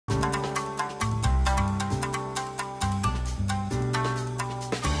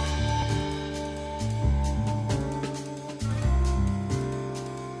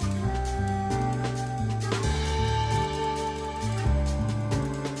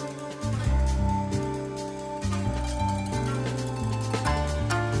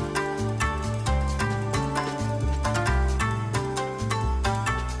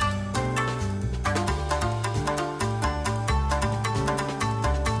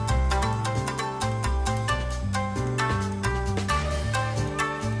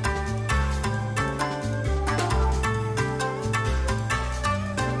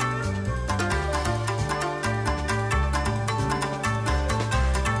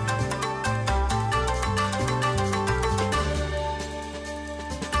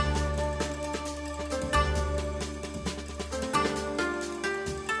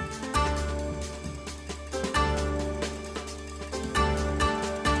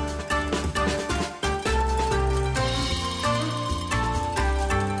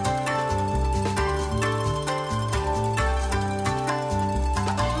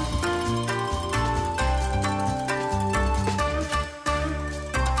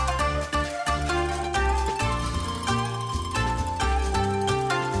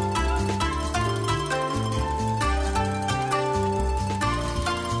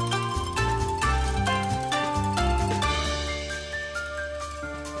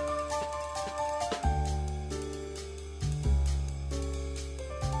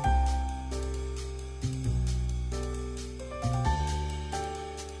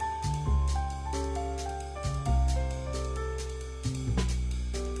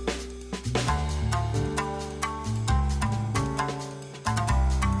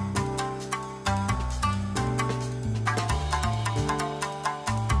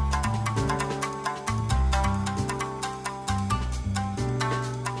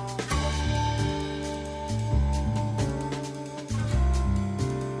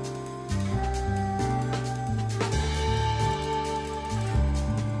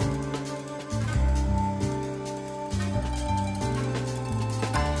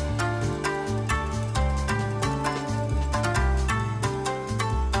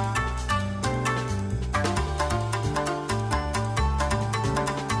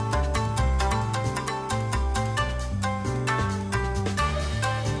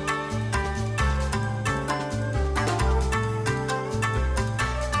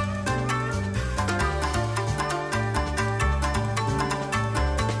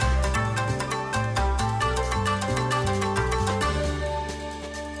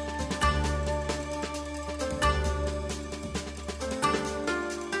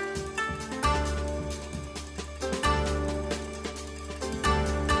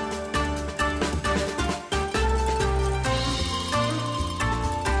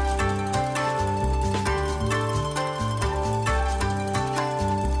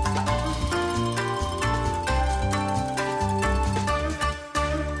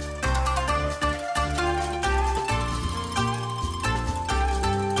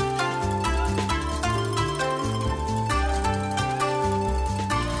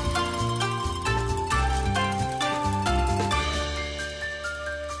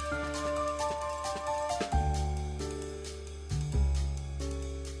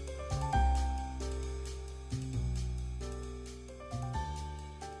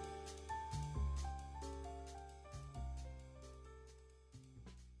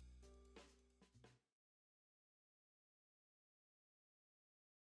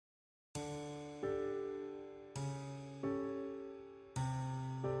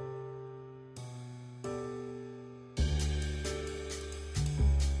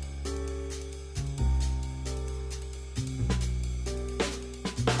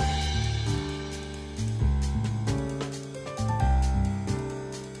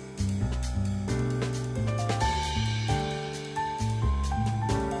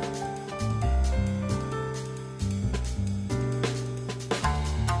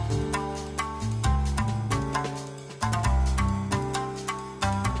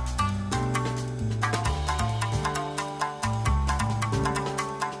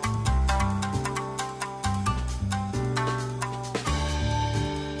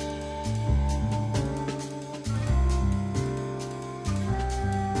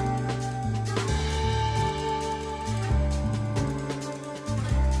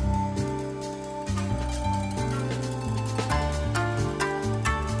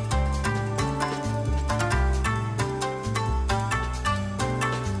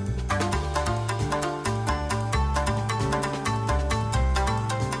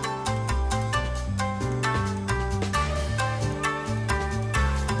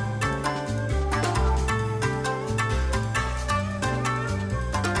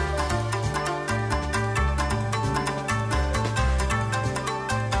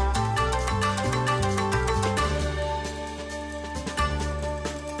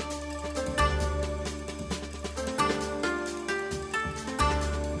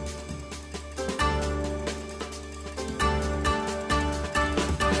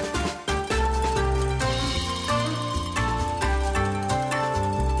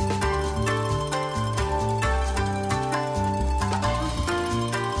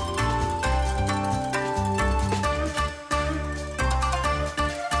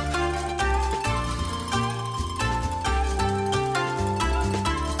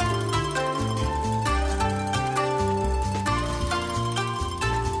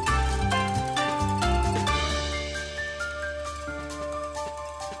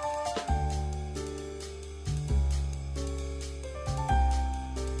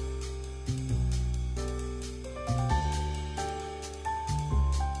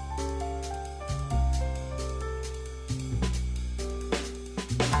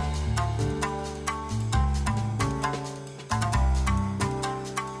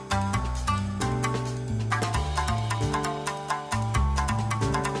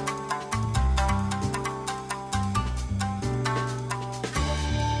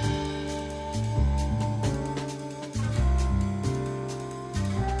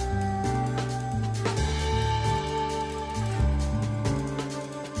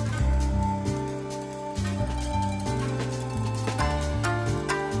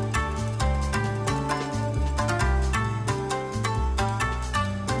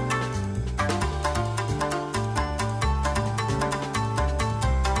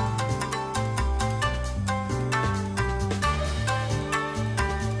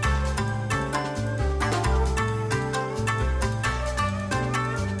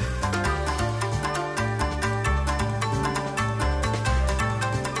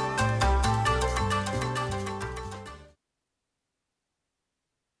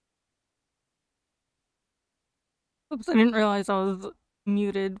Oops, I didn't realize I was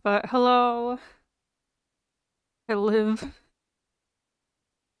muted, but hello. I live.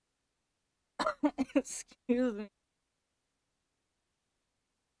 Excuse me.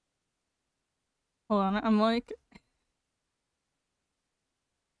 Hold on, I'm like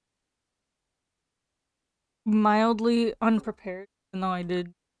mildly unprepared, even though I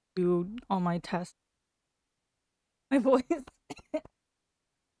did do all my tests. My voice.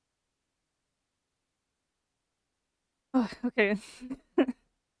 Oh, okay.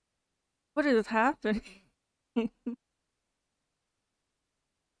 What is happening?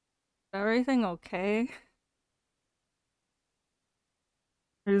 Everything okay?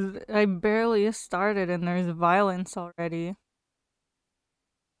 I barely started and there's violence already.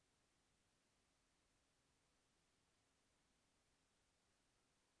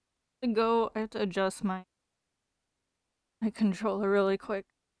 I have to adjust my controller really quick.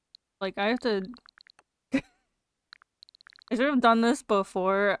 Like I have to I should have done this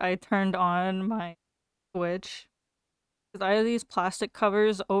before I turned on my Switch. Because I have these plastic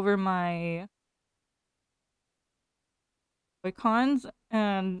covers over my Joy-Cons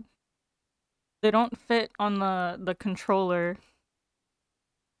and they don't fit on the controller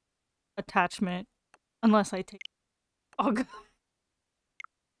attachment unless I take oh god.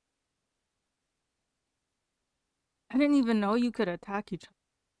 I didn't even know you could attack each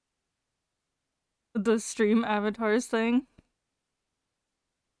other. The stream avatars thing.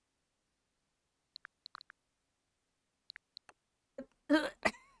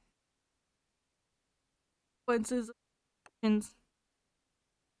 Consequences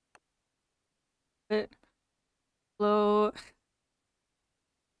it low.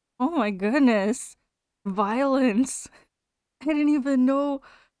 Oh my goodness. Violence. I didn't even know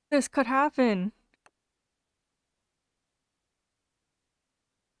this could happen.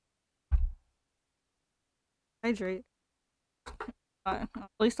 Hydrate. At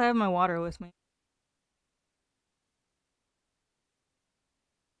least I have my water with me.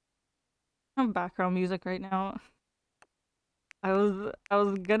 I have background music right now. I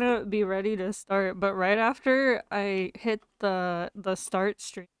was gonna be ready to start, but right after I hit the start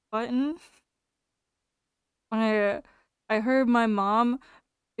stream button, I I heard my mom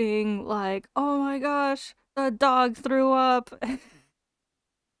being like, "Oh my gosh, the dog threw up."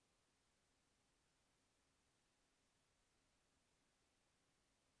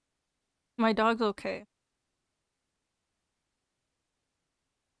 My dog's okay.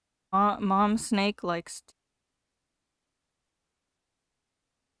 Mom snake likes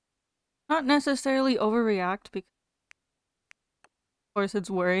not necessarily overreact because of course it's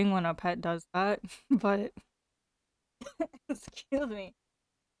worrying when a pet does that, but excuse me.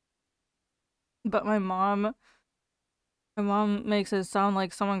 But my mom makes it sound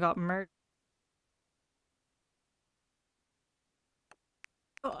like someone got murdered.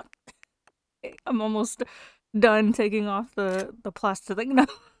 Oh, okay, I'm almost done taking off the plastic thing now.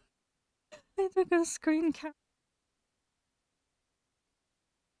 I took a screen cap.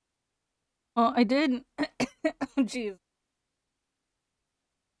 Well, I did. Jeez,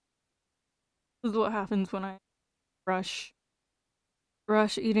 this is what happens when I rush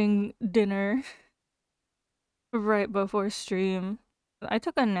eating dinner right before stream. I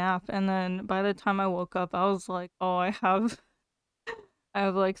took a nap, and then by the time I woke up, I was like, "Oh, I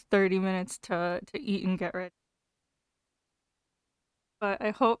have like 30 minutes to eat and get ready." But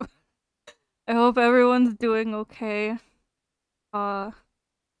I hope everyone's doing okay. Uh,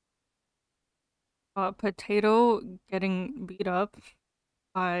 Potato getting beat up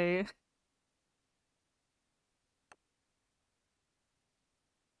by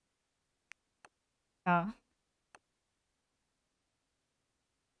yeah.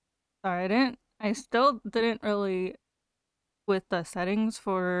 Sorry, I still didn't really with the settings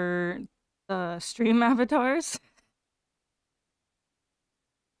for the stream avatars.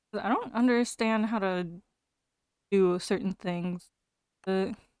 I don't understand how to do certain things.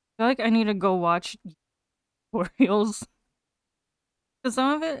 I feel like I need to go watch tutorials. Because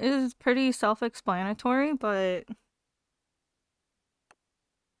some of it is pretty self-explanatory, but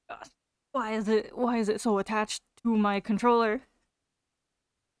gosh, why is it so attached to my controller?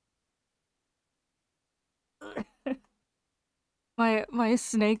 My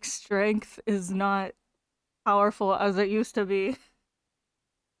snake strength is not powerful as it used to be.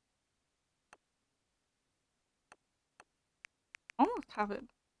 Almost have it.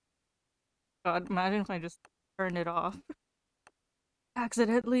 God, imagine if I just turned it off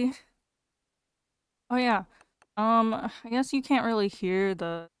accidentally. Oh yeah. I guess you can't really hear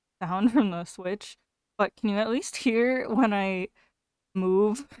the sound from the Switch, but can you at least hear when I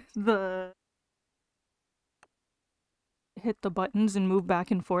move the hit the buttons and move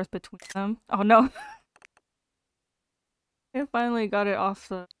back and forth between them. Oh no. I finally got it off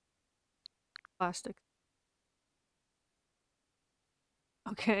the plastic.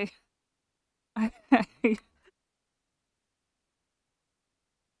 Okay.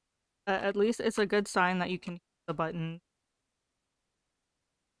 At least it's a good sign that you can hit the button.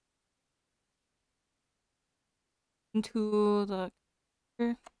 Into the...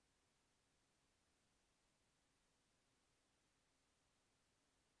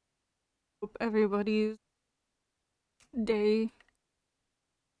 Hope everybody's day,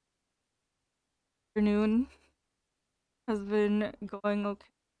 afternoon has been going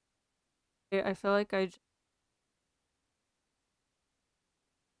okay. I feel like I just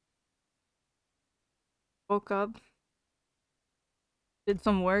woke up, did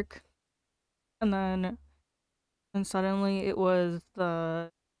some work, and then suddenly it was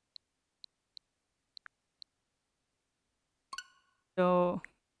the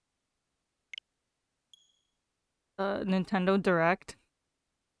Nintendo Direct.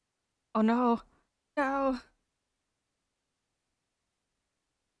 Oh no, no.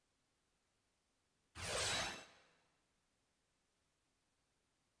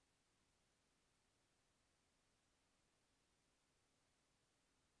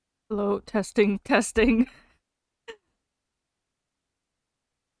 Hello, testing, testing.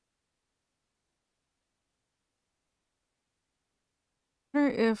 I wonder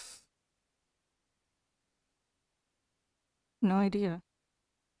if... No idea.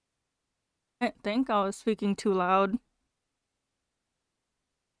 I think I was speaking too loud.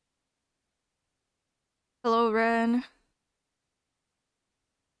 Hello, Ren.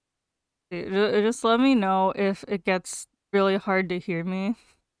 Just let me know if it gets really hard to hear me.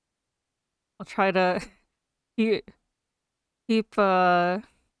 I'll try to keep I'll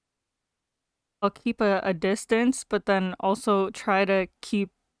keep a distance, but then also try to keep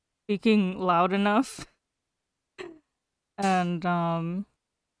speaking loud enough. And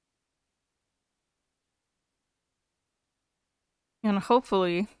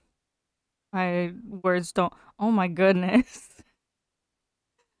hopefully my words don't... Oh my goodness.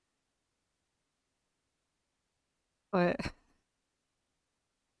 But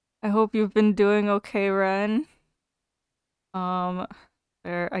I hope you've been doing okay, Ren. I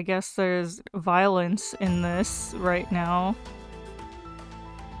guess there's violence in this right now.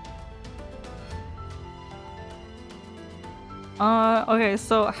 Okay,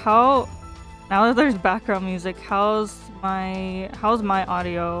 so now that there's background music, how's my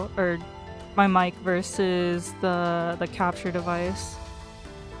audio, or my mic versus the capture device?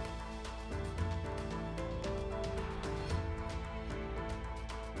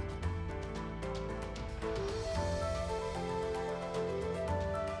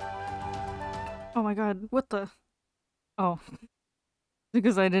 Oh my god, what the... Oh.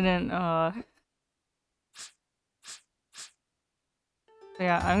 Because I didn't,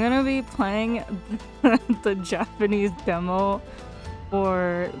 Yeah, I'm gonna be playing the Japanese demo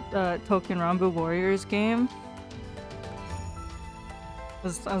for the Touken Ranbu Warriors game.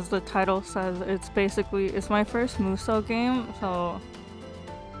 As the title says, it's my first Musou game, so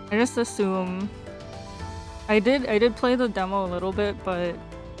I just assume... I did play the demo a little bit, but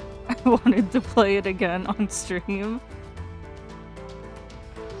I wanted to play it again on stream.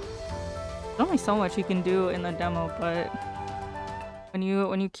 There's only so much you can do in the demo, but when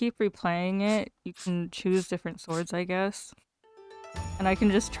you keep replaying it, you can choose different swords, I guess. And I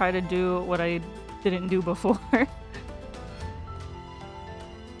can just try to do what I didn't do before.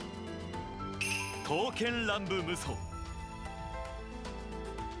 Touken Ranbu Musou.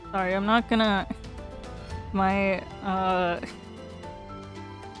 Sorry, I'm not gonna... My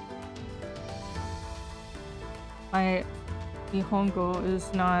Nihongo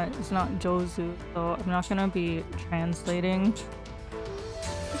is not Jozu, so I'm not gonna be translating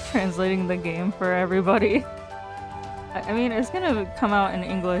the game for everybody. I mean, it's gonna come out in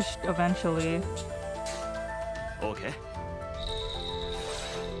English eventually. Okay.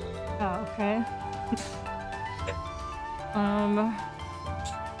 Oh, okay. I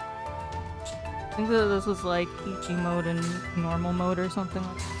think that this was like easy mode and normal mode or something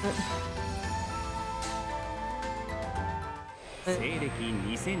like that. I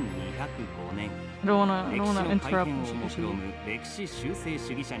don't wanna interrupt you.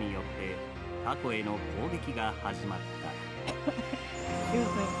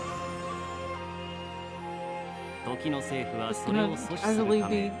 時の政府はそれを阻止するた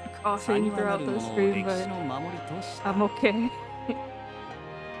め、国はなるものを歴史の守りとした。I'm okay.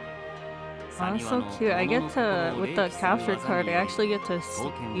 Oh, that's so cute. I get to, with the capture card, I actually get to see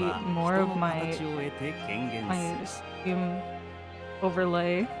more of my stream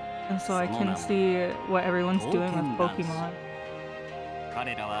overlay, and so I can see what everyone's doing with Pokemon.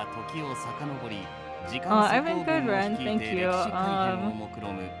 I've been good, Ren. Thank you.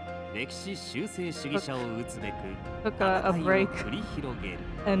 Took a break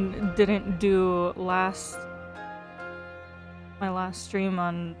and didn't do my last stream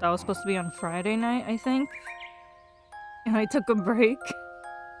that was supposed to be on Friday night, I think. And I took a break,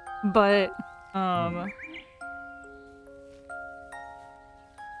 but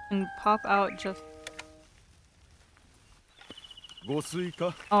and pop out just.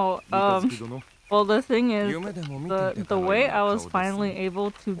 Well, the thing is, the way I was finally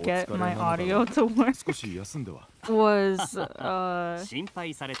able to get my audio to work was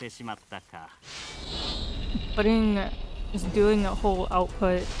doing a whole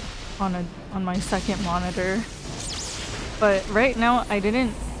output on my second monitor. But right now I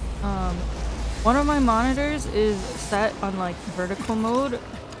didn't. One of my monitors is set on like vertical mode,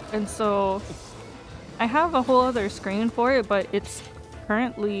 and so I have a whole other screen for it, but it's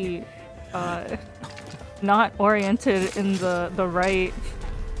currently not oriented in the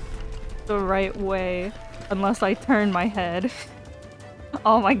right way unless I turn my head.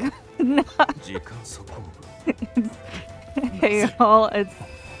 Oh my god. Hey y'all,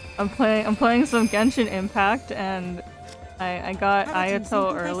 I'm playing some Genshin Impact, and I got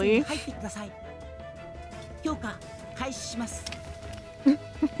Ayato early.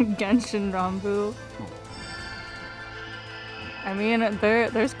 Genshin Ranbu. I mean,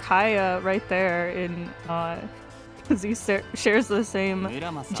 there's Kaya right there in because he shares the same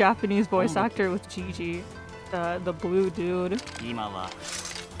Japanese voice actor with Gigi, the blue dude.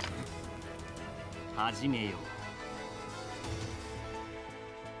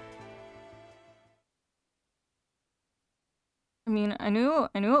 I mean, I knew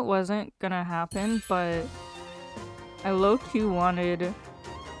it wasn't gonna happen, but I low-key wanted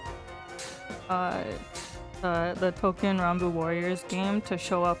the Touken Ranbu Warriors game to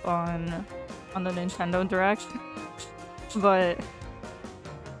show up on the Nintendo Direct, but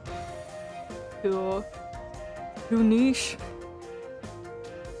too niche.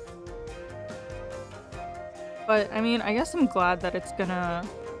 But I mean, I guess I'm glad that it's gonna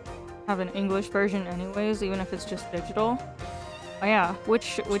have an English version anyways, even if it's just digital. Oh yeah,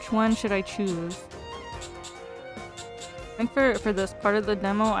 which one should I choose? I think for this part of the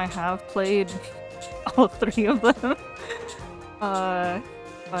demo, I have played all three of them.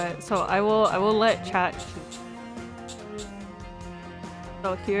 But so I will let chat choose.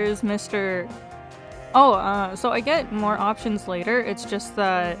 So here's Mr. Oh, so I get more options later. It's just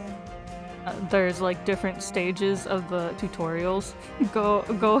that there's like different stages of the tutorials. Go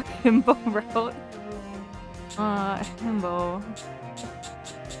himbo route. Himbo.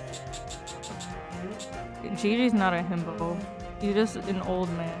 Gigi's not a himbo. He's just an old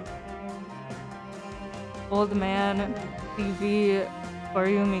man. Old man, TV,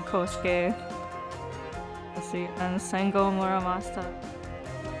 Oriyumi Kosuke. Let's see, and Sengo Muramasa,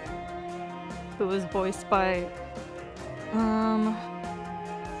 who was voiced by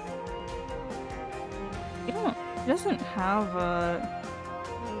he doesn't have a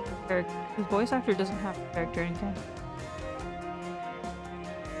character. His voice actor doesn't have a character in game.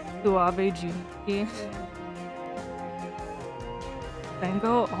 Suabe Junichi.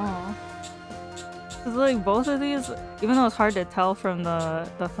 Sengo, aw. Cause like both of these, even though it's hard to tell from the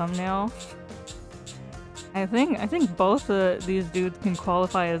thumbnail, I think both of these dudes can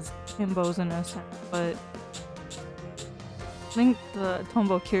qualify as himbos in a sense, but I think the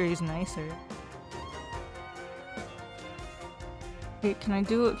Tombo Kiri's nicer. Wait, can I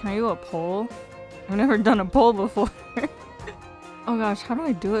do a poll? I've never done a poll before. Oh gosh, how do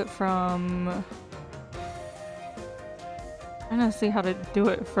I do it from? I'm trying to see how to do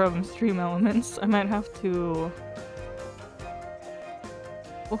it from Stream Elements. I might have to.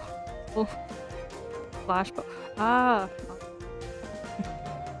 Oh. Flash. Ah.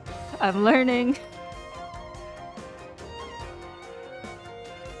 I'm learning.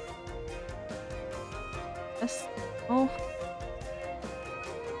 Yes. Oh.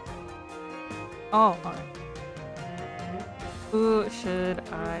 Oh, alright. Who should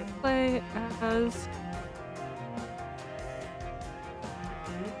I play as?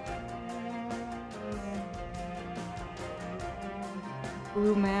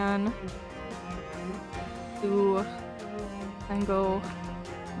 Blue Man. Blue. Tango.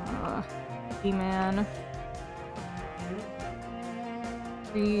 E-Man.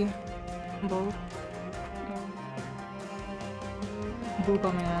 Three. Both.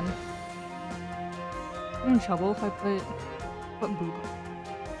 Booba Man. I'm in trouble if I put Booba.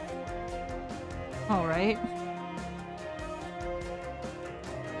 Alright.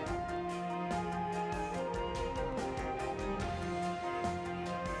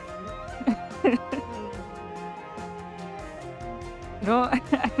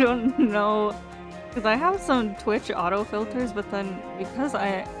 I don't know, because I have some Twitch auto filters, but then because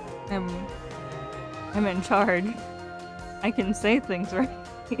am I'm in charge, I can say things right.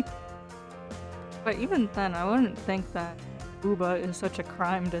 But even then, I wouldn't think that Booba is such a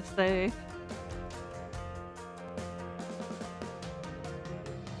crime to say.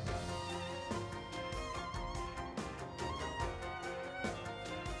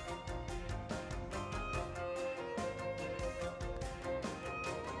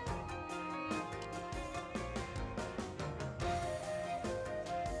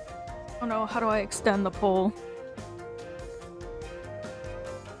 Oh no, how do I extend the pole?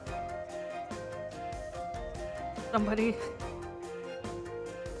 Somebody.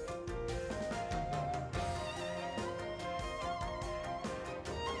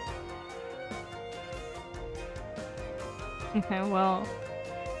 Okay, well,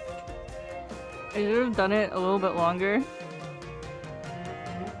 I should have done it a little bit longer.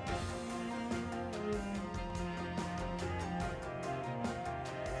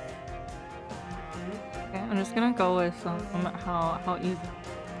 Okay, I'm just gonna go with how easy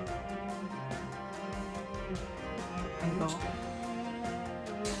I can go.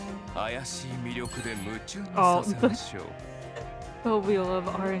 Oh, the wheel of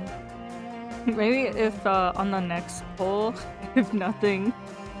orange. Maybe if on the next poll, if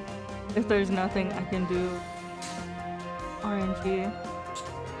there's nothing, I can do RNG.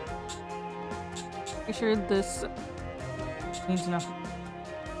 I'm sure this means nothing.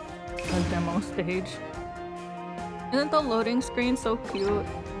 A demo stage. Isn't the loading screen so cute?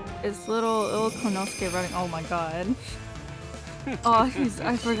 It's little Konosuke running. Oh my god. Oh,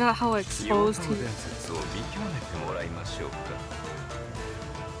 I forgot how exposed he is.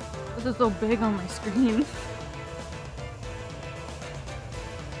 This is so big on my screen.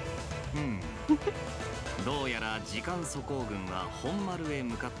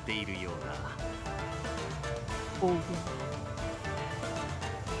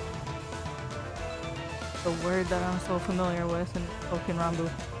 The word that I'm so familiar with in Touken Ranbu.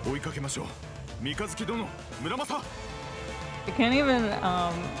 I can't even,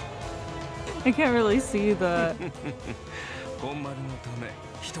 I can't really see the...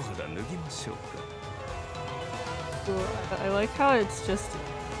 I like how it's just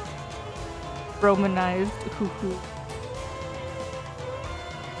Romanized hoo-hoo.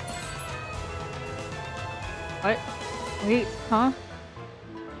 What? Wait, huh?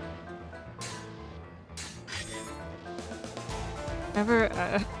 Never,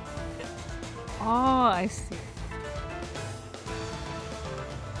 oh, I see.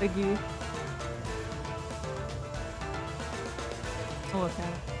 Thank you. Oh,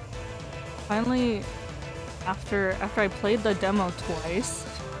 okay. Finally, after I played the demo twice,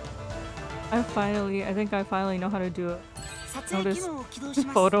 I think I finally know how to do it. Notice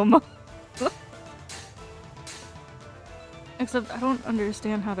photo mode. Except I don't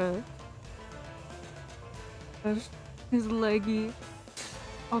understand how to... His leggy.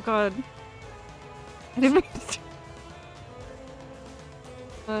 Oh god. I didn't mean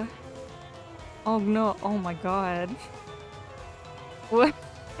to... oh no, oh my god. What?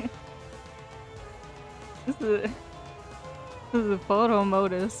 This is a photo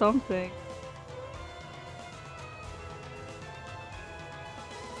mode or something.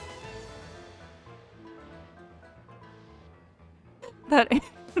 That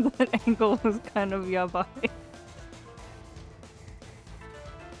angle was kind of yabai.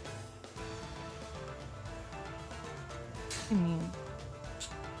 I mean,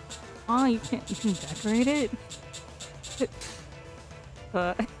 oh, you can decorate it.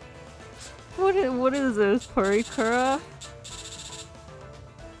 What is this, Parikura?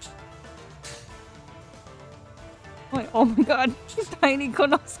 Wait, oh my god, tiny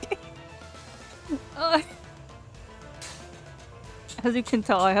Konosuke. As you can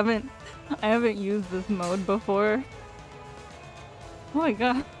tell, I haven't used this mode before. Oh my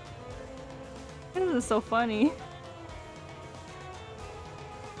god, this is so funny.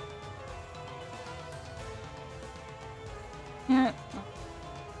 Yeah.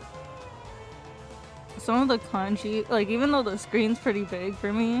 Some of the kanji, like even though the screen's pretty big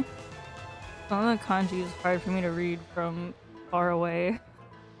for me, some of the kanji is hard for me to read from far away.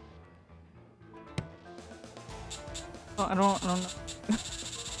 Oh, I don't know.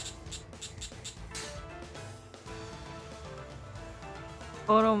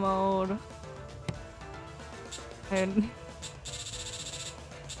 Photo mode. And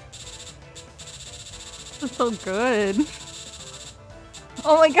this is so good.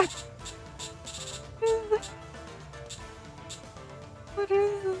 Oh my god. What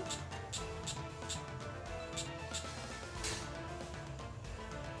is this?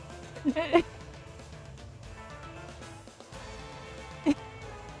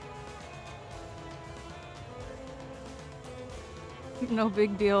 No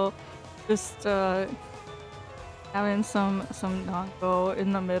big deal. Just having some Nango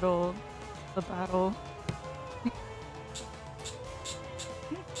in the middle of the battle.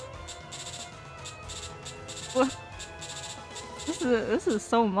 What? This is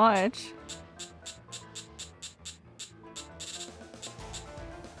so much.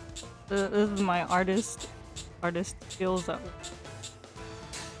 This is my artist skills at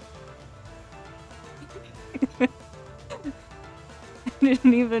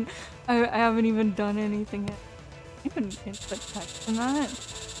I haven't even done anything yet. I can input text in that.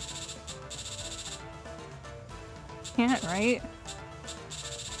 Can't, right?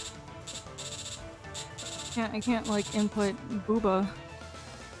 I can't like input booba.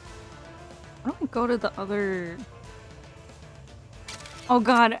 Why don't we go to the other? Oh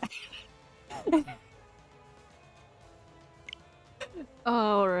god.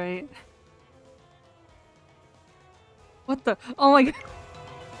 Oh right. What the? Oh my god.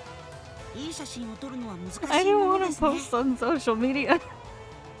 I didn't want to post on social media.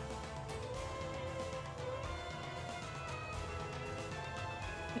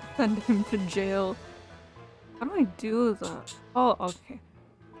 Send him to jail. How do I do that? Oh, okay.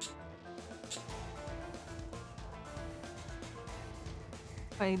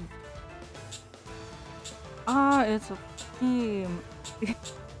 It's a theme.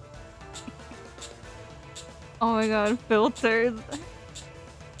 Oh my god, filters.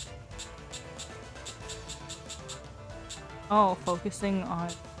 Oh, focusing on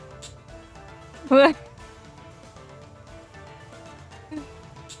what?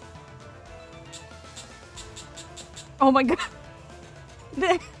 Oh my god.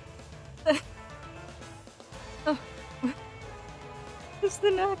 Oh. Just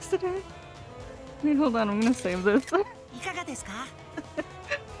an accident. Wait, hold on, I'm gonna save this.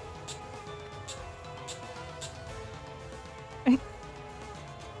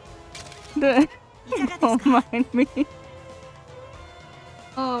 Don't mind me.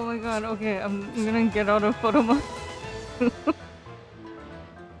 Oh my god, okay, I'm gonna get out of photo mode.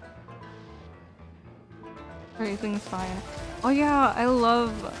 Everything's fine. Oh yeah, I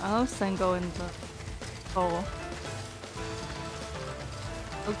love Sengo and the oh.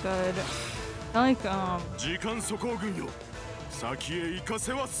 So good. I like I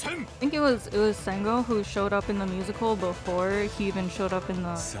think it was Sengo who showed up in the musical before he even showed up in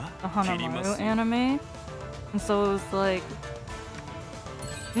the Hanamaru anime. And so it was like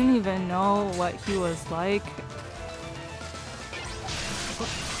I didn't even know what he was like.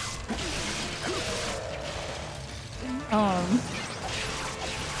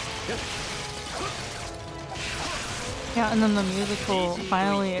 Yeah, and then the musical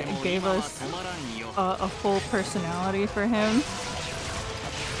finally gave us a full personality for him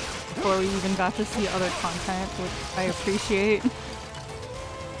before we even got to see other content, which I appreciate.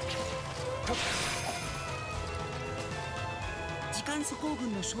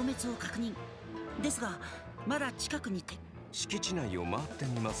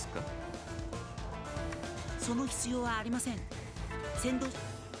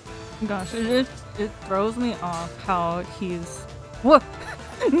 Gosh, it throws me off how he's. What?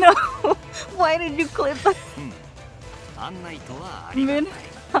 No! Why did you clip that? Min.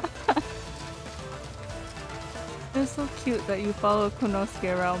 It's so cute that you follow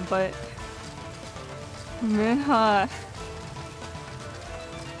Konosuke around, but Minha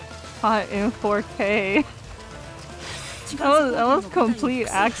hot in 4K. That was complete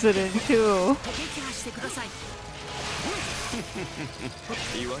accident too.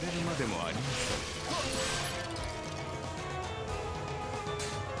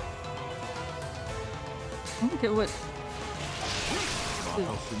 Okay, what?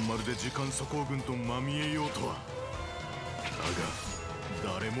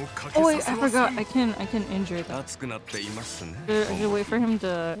 Oh wait, I forgot. I can injure that. I should wait for him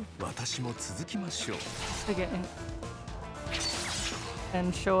to get in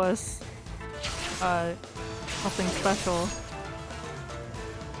and show us something special.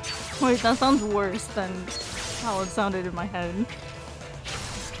 Wait, that sounds worse than how it sounded in my head.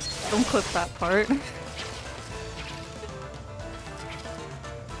 Don't clip that part.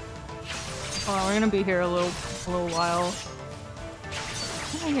 Oh, we're gonna be here a little while.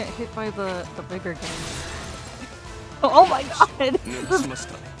 How did I get hit by the bigger guy? Oh my god!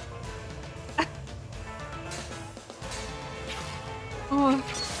 Oh,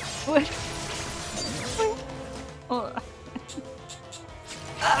 wait. Oh.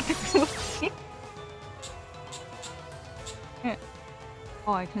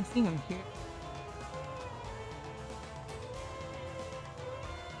 Oh, I can see him here.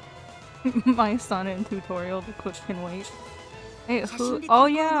 My son in tutorial, the cook can wait. Hey, who? Oh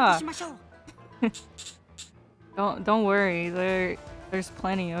yeah. Don't worry. There's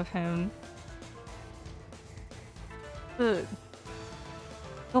plenty of him. Ugh.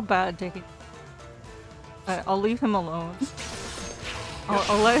 Feel bad taking. I'll leave him alone.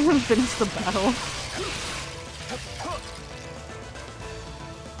 I'll let him finish the battle.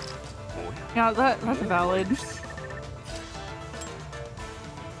 Yeah, that's valid.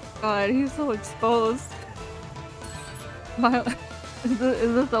 God, he's so exposed. Is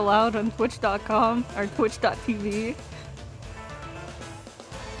this allowed on Twitch.com or Twitch.tv?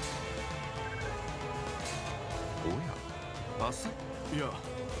 いや、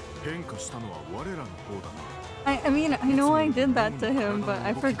変化したのは我らの方だな。I mean, I know I did that to him, but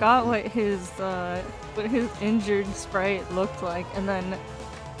I forgot what his injured sprite looked like, and then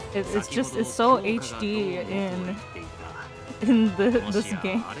it's so HD in this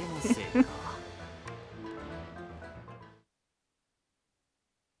game.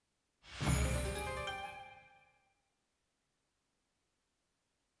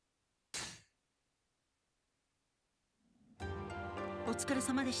 お疲れ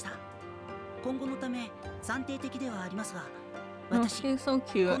様でした。今後のため暫定的ではありますが、 No, she's so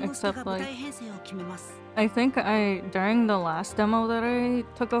cute, except like I think during the last demo that I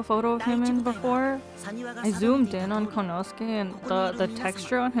took a photo of him in before, I zoomed in on Konosuke and the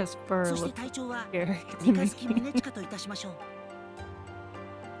texture on his fur looked scary to me.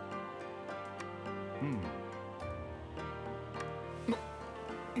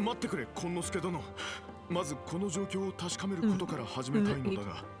 待ってくれ、コンノスケ殿。まずこの状況を確かめることから始めたいのだ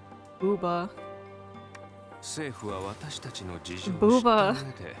が。Booba. 政府は私たちの事情を知った上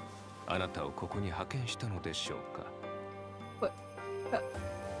であなたをここに派遣したのでしょうか。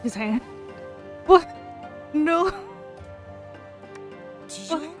His hand. What? No.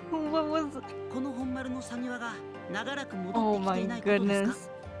 What was it? この本丸のサニワが長らく戻ってきていないことです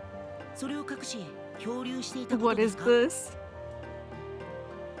か？それを隠し漂流していたことですか？ What is this?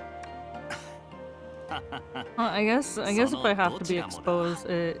 I guess if I have to be exposed,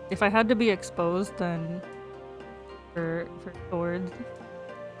 if I had to be exposed, then for swords.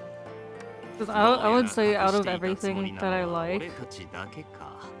 Because I would say out of everything that I like,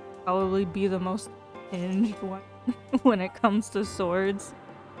 probably be the most hinged one when it comes to swords.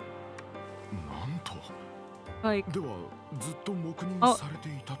 Like, oh,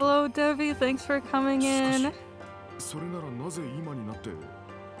 hello Devi, thanks for coming in.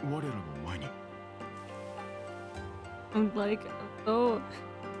 I'm like, oh,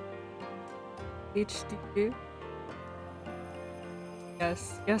 HD.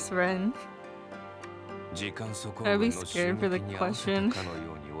 Yes, Ren. I'd be scared for the question.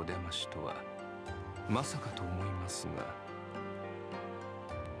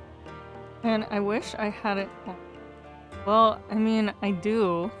 And I wish I had it. Well, I mean, I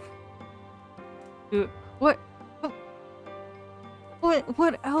do.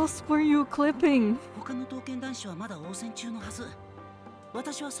 What else were you clipping? 他の刀剣男子はまだ応戦中のはず。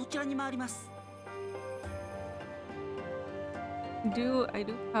私はそちらに回ります。I do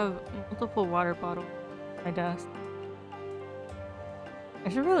have multiple water bottles on my desk. I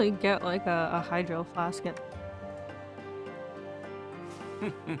should really get like a hydro flask at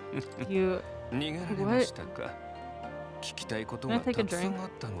you. What? Can I take a drink?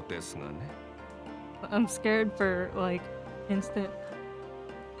 I'm scared for like instant.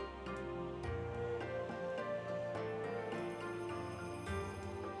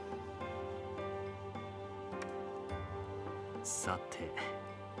 Sate,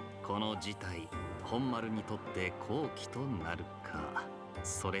 この事態、本丸にとって好機となるか、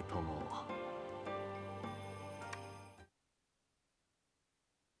それとも。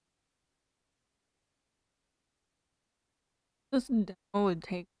This demo would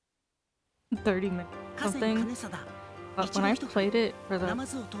take 30 minutes or something, but when I played it for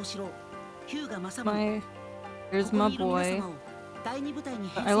here's my boy.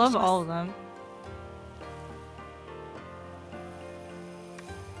 I love all of them.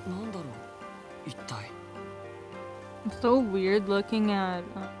 It's so weird looking at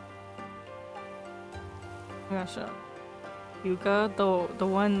gosh, Yuka, the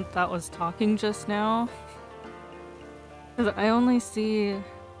one that was talking just now. Because I only see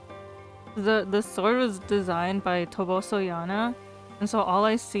the sword was designed by Toboso Yana, and so all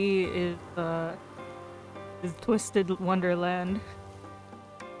I see is Twisted Wonderland.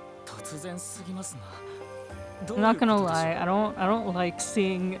 I'm not gonna lie, I don't like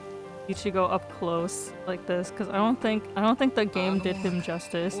seeing Ichigo up close like this because I don't think the game did him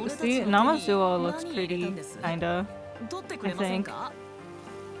justice. See, Namazuo looks pretty, kinda. I think.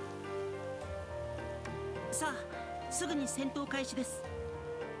 さあ、すぐに戦闘開始です。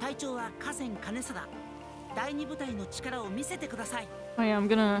隊長は河川金貞。第二部隊の力を見せてください。 Oh yeah,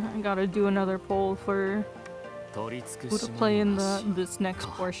 I gotta do another poll for who to play in this next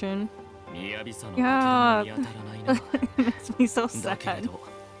portion. Yeah, it makes me so sad.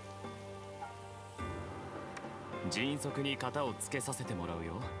 迅速に型をつけさせてもらう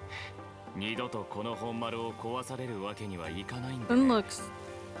よ。二度とこの本丸を壊されるわけにはいかないんだ。It looks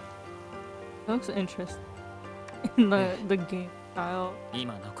interesting in the game style.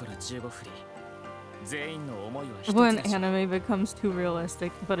 今残る15振り。全員の思いは一つ When anime becomes too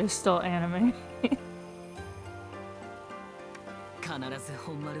realistic, but it's still anime. 必ず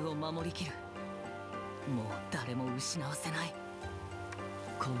本丸を守りきる。もう誰も失わせない。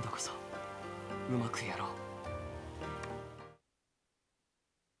今度こそうまくやろう。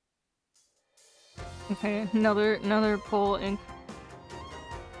 Okay, another poll in.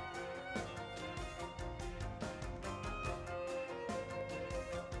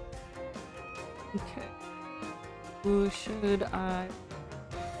 Okay, who should I?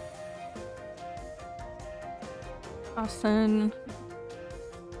 Asen.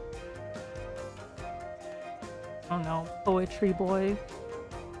 Oh no, poetry boy.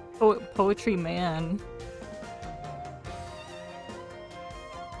 Poetry man.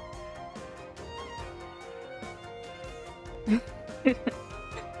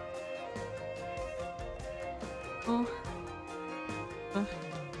 Oh.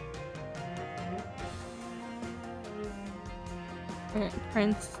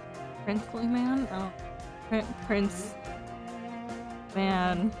 Princely man? Oh. Prince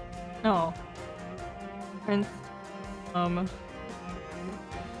man. No. Prince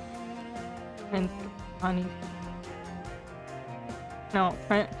Honey. No,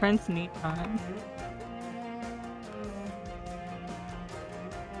 Prince Neon.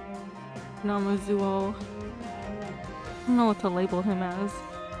 Namazuo. I don't know what to label him as.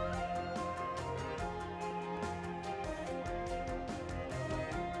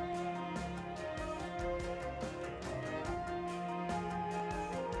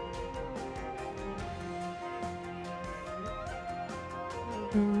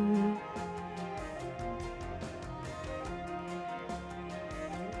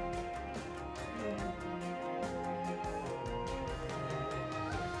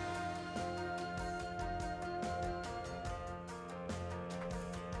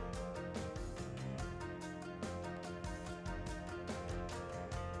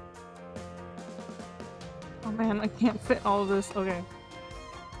 Oh man, I can't fit all of this. Okay.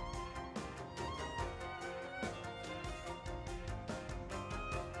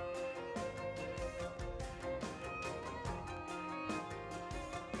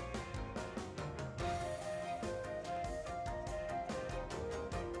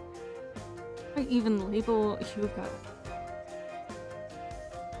 I even label Hyuga.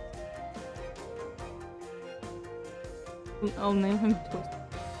 I'll name him Toast.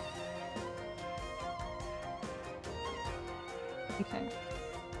 Okay.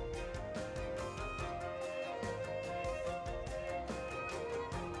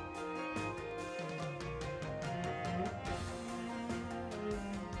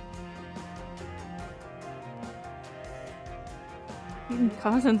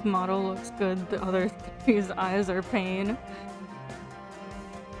 Kazen's model looks good, the other three's eyes are pain.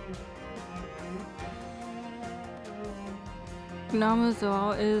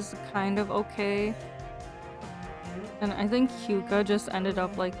 Namazuo is kind of okay. And I think Hyuga just ended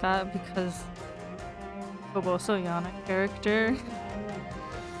up like that because Koboso Yana character.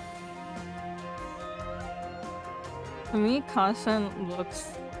 To me, Kasen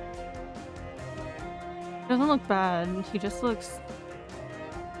doesn't look bad. He just looks.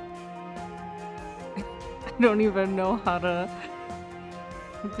 I don't even know how to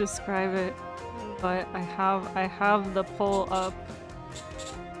describe it, but I have the poll up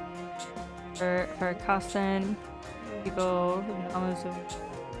for Kasen, Ichigo, Namazu,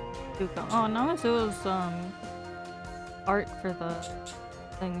 Hyuga. Oh, Namazu's art for the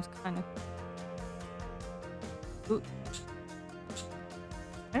thing is kind of. Ooh.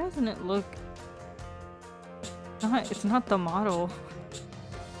 Why doesn't it look? It's not the model.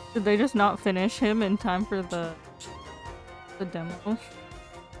 Did they just not finish him in time for the demo?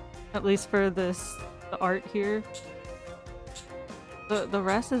 At least for the art here. The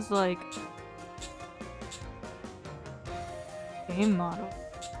rest is like game model.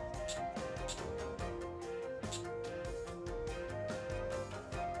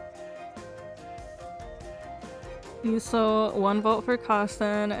 So 1 vote for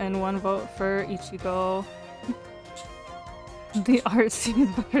Kasen and 1 vote for Ichigo. The art seems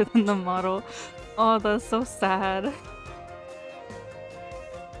better than the model. Oh, that's so sad.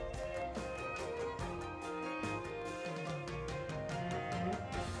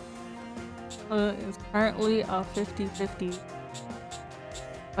 It's currently a 50-50.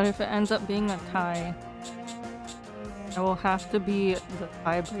 But if it ends up being a tie, I will have to be the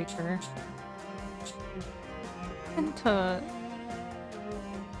tiebreaker.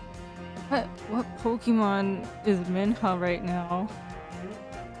 What Pokemon is Minha right now?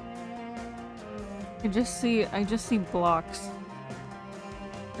 I just see blocks.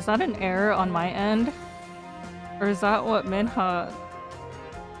 Is that an error on my end? Or is that what Minha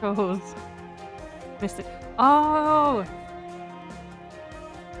chose? Missed it. Oh!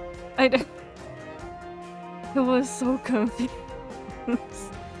 It was so confused.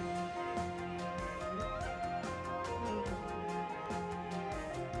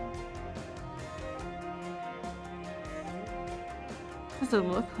 What does it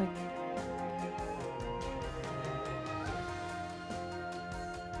look like?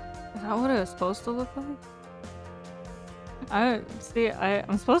 Is that what it was supposed to look like?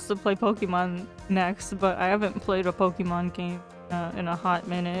 I'm supposed to play Pokemon next, but I haven't played a Pokemon game in a hot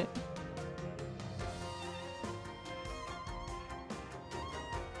minute.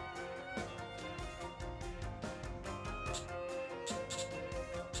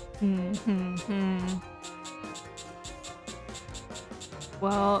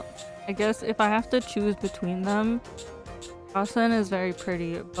 Well, I guess if I have to choose between them, Kasen is very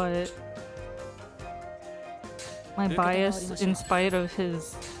pretty, but my bias, in spite of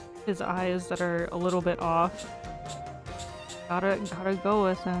his eyes that are a little bit off, gotta go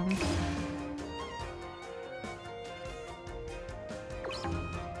with him.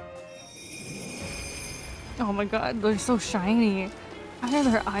 Oh my god, they're so shiny. Why are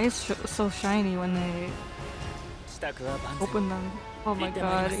their eyes so shiny when they open them? Oh my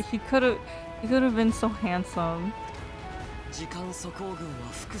god, he could have been so handsome.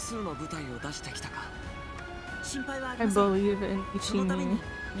 I believe in Ichini.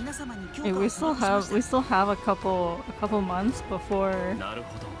 Hey, we still have a couple months before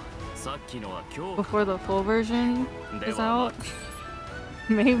the full version is out.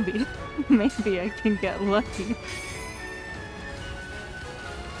 Maybe I can get lucky.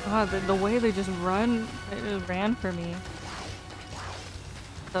 God, the way they just ran for me.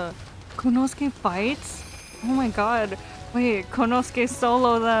 The Konosuke fights? Oh my god. Wait, Konosuke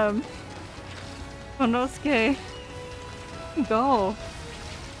solo them. Konosuke. Go.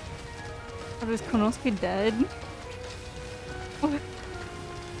 But is Konosuke dead?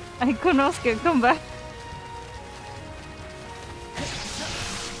 Hey, Konosuke, come back.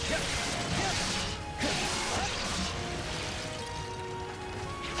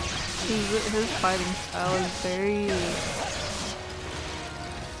 His fighting style is very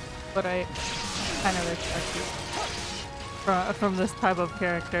what I kind of expected from this type of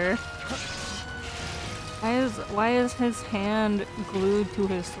character. Why is his hand glued to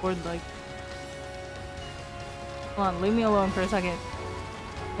his sword like? Hold on, leave me alone for a second.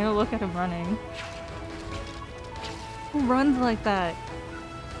 I'm gonna look at him running. Who runs like that?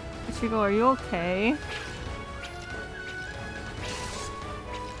 Ichigo, are you okay?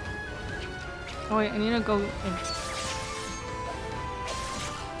 Oh wait, I need to go in.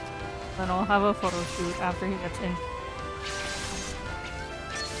 Then I'll have a photo shoot after he gets in.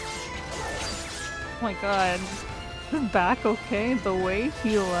 Oh my god. Is his back okay? The way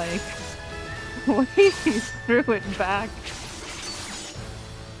he threw it back.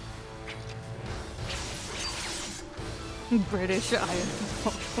 British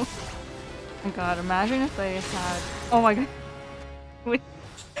ISO. Oh my god, imagine if they had... Oh my god.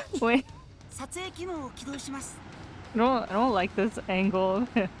 Wait. I don't like this angle of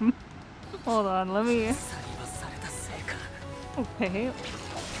him. Hold on, let me... Okay.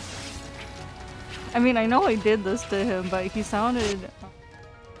 I mean, I know I did this to him, but he sounded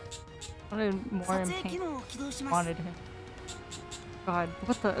more in pain. Wanted him. God,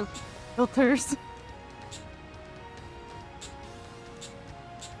 what the filters?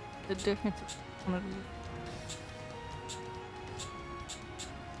 The difference is one of these.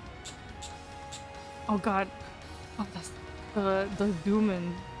 Oh god. Oh, that's the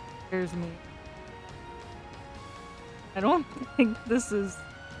Dooman scares me. I don't think this is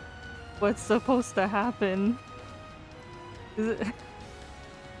what's supposed to happen. Is it?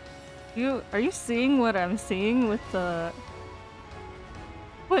 Are you seeing what I'm seeing with the...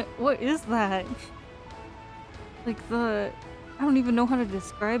 What is that? Like I don't even know how to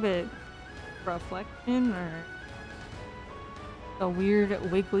describe it. Reflection or... a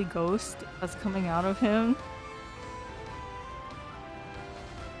weird wiggly ghost that's coming out of him.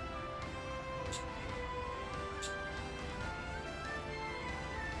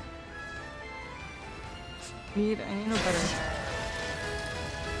 I need no better.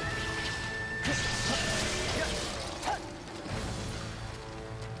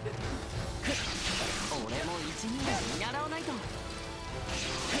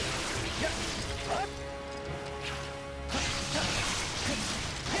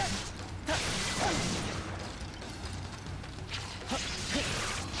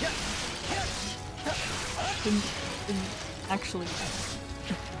 Actually,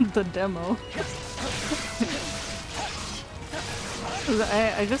 the demo.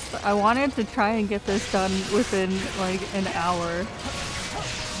 I wanted to try and get this done within like an hour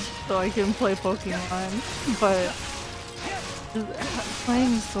so I can play Pokemon, but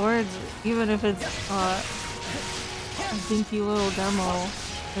playing swords, even if it's a dinky little demo,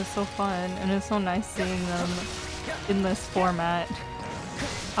 is so fun, and it's so nice seeing them in this format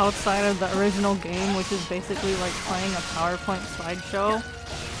outside of the original game, which is basically like playing a PowerPoint slideshow.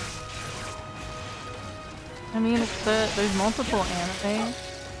 I mean, there's multiple anime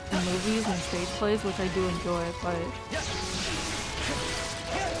and movies and stage plays, which I do enjoy, but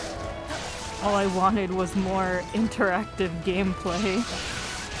all I wanted was more interactive gameplay.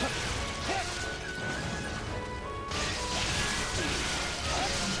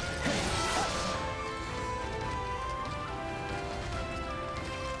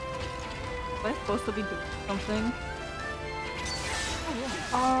 Am I supposed to be doing something?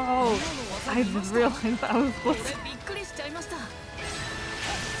 Oh, I just realized I was supposed to.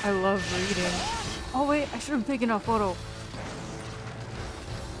 I love reading. Oh wait, I should have taken a photo.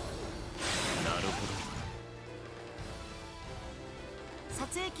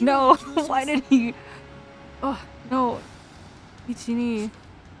 No, why did he? Oh no, Ichini.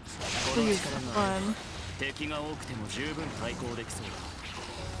 Please, have fun.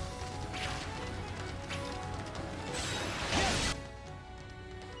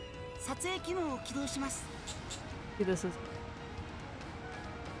 See, this is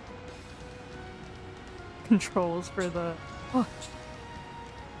controls for the. Oh.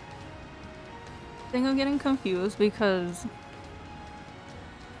 I think I'm getting confused because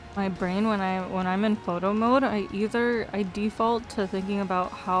my brain, when I'm in photo mode, I default to thinking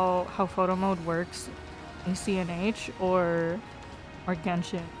about how photo mode works in CNH or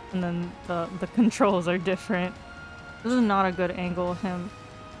Genshin, and then the controls are different. This is not a good angle of him.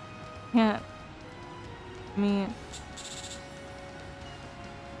 Can't. I mean.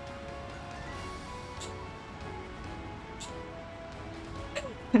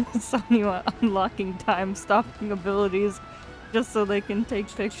 Soniwa unlocking time stopping abilities just so they can take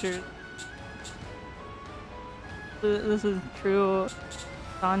pictures. This is true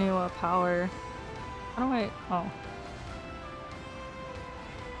Soniwa power. How do I? Oh.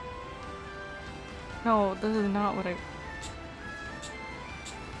 No, this is not what I.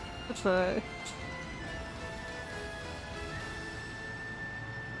 What's a.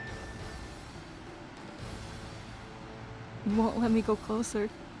 You won't let me go closer.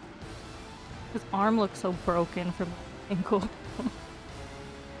 His arm looks so broken from the ankle.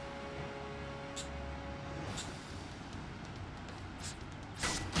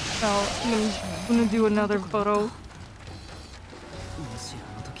 No, I'm gonna do another photo.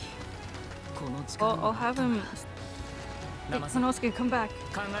 Well, I'll have him. Hey, Konosuke, come back.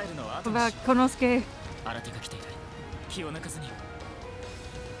 Come back, Konosuke.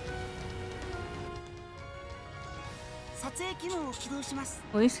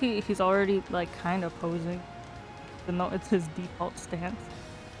 At least he's already like kind of posing, even though it's his default stance.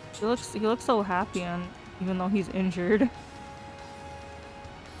 He looks so happy, and even though he's injured.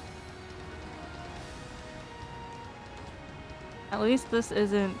 At least this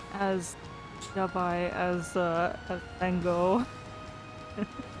isn't as yabai as Sengo.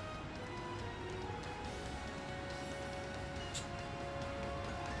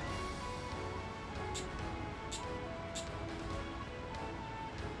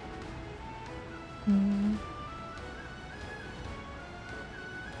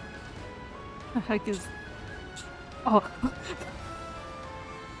 The heck is. Oh!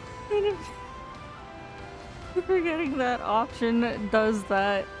 I'm forgetting that option does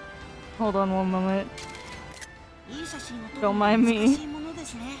that. Hold on one moment. Don't mind me.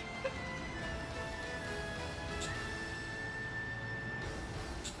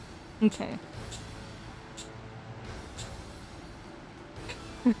 Okay.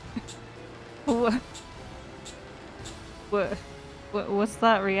 What's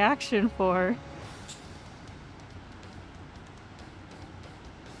that reaction for?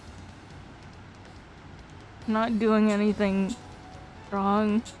 I'm not doing anything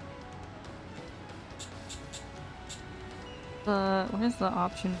wrong. What is the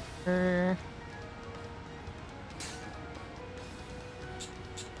option for...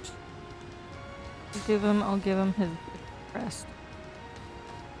 I'll give him his crest.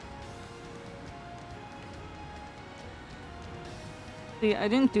 See, I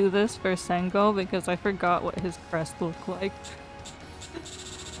didn't do this for Sengo because I forgot what his crest looked like.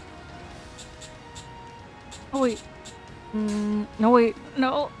 Oh wait. No wait,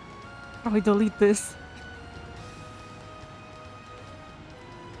 no! How do I delete this?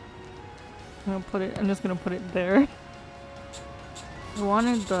 I'm just gonna put it there. I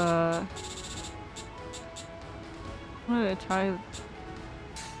wanted to try...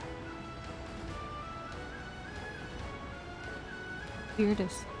 Here to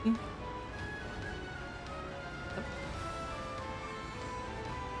see.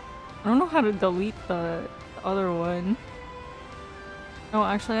 I don't know how to delete the other one. No,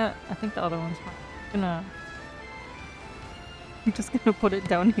 actually, I think the other one's fine. I'm just gonna put it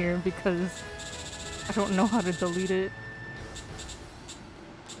down here because I don't know how to delete it.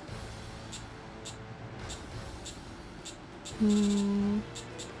 I'm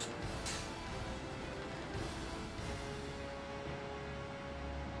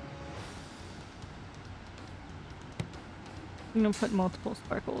gonna put multiple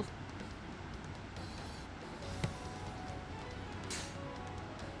sparkles.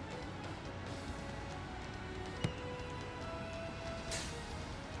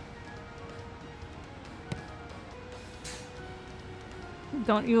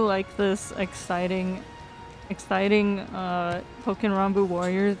 Don't you like this exciting Touken Ranbu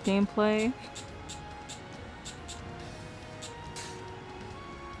Warriors gameplay?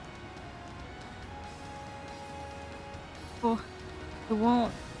 Oh, it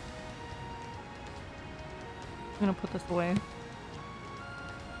won't. I'm gonna put this away.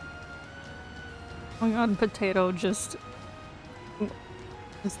 Oh my god, Potato just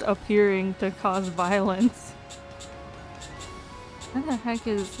appearing to cause violence. Where the heck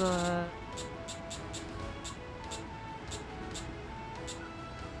is yeah,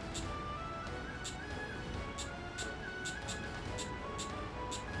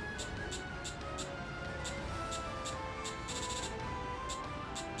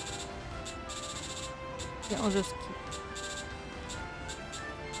 I'll just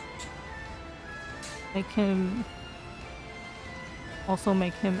make him also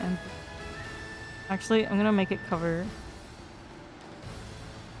make him empty. Actually, I'm gonna make it cover.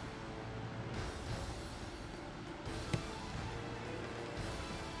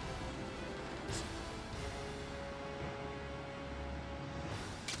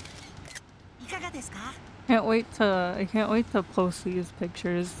 I can't wait to post these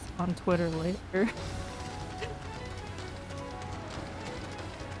pictures on Twitter later.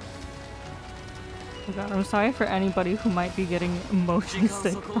 Oh god, I'm sorry for anybody who might be getting motion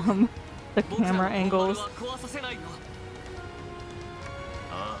sick from the camera angles.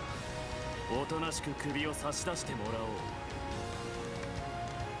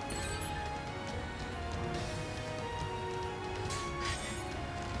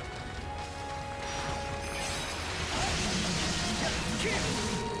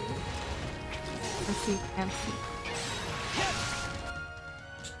 Can't see.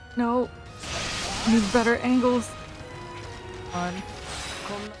 No! Need better angles! On.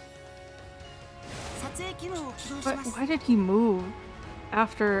 But why did he move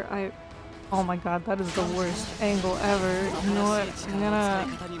after I... Oh my god, that is the worst angle ever. You know what?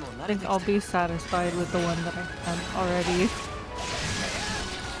 I think I'll be satisfied with the one that I had already.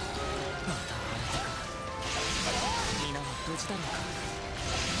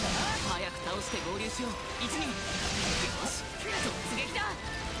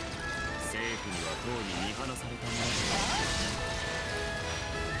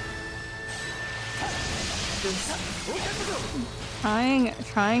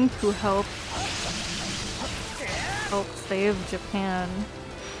 Trying to help save Japan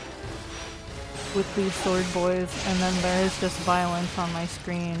with these sword boys, and then there is just violence on my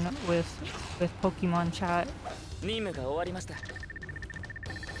screen with Pokemon chat. 任務が終わりました。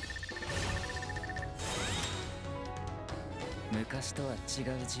昔とは違う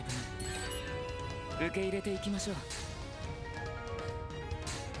自分受け入れていきましょう。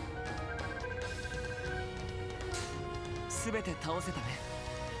すべて倒せたね。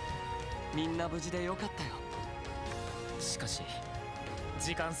みんな無事でよかったよ。しかし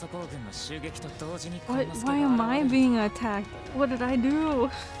時間速報軍の襲撃と同時に Why am I being attacked? What did I do?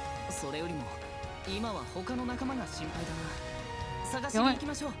 それよりも今は他の仲間が心配だな。探しに行き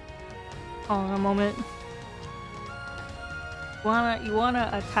ましょう。Hold on a moment. You wanna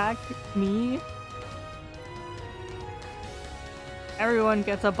attack me? Everyone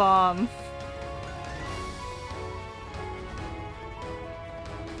gets a bomb.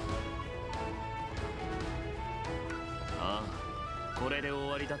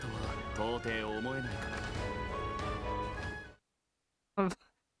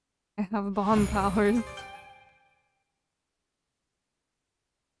 I have bomb powers.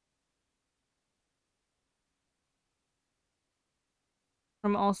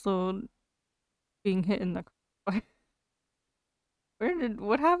 I'm also being hit in the car.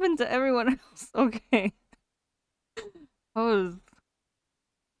 What happened to everyone else? Okay. What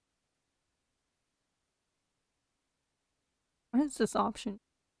is this option?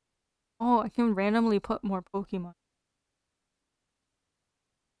 Oh, I can randomly put more Pokemon.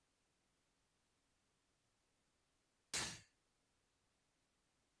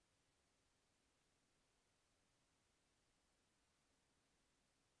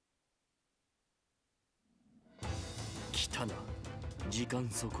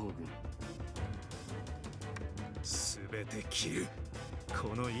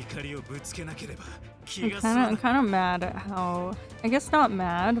 I'm kind of mad at how, I guess not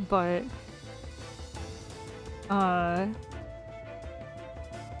mad, but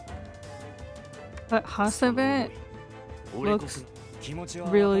Hasebe looks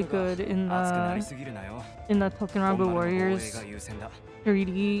really good in the Touken Ranbu Warriors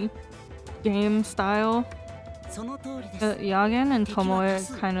 3D game style. Yagen and Tomoe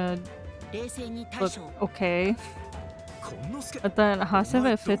kind of look okay, but then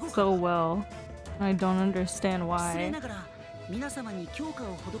Hasebe fits so well. I don't understand why.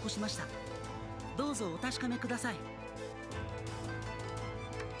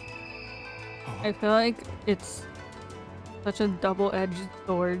 I feel like it's such a double-edged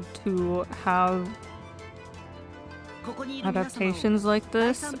sword to have adaptations like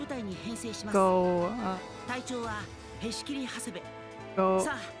this go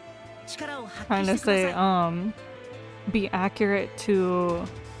trying to say be accurate to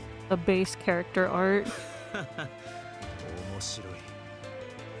the base character art.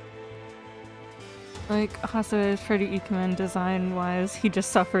 Like, Hasebe is pretty Ikemen design-wise, he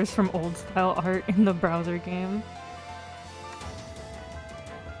just suffers from old-style art in the browser game.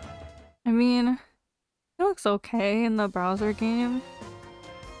 I mean, he looks okay in the browser game.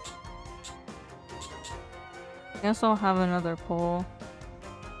 I guess I'll have another poll.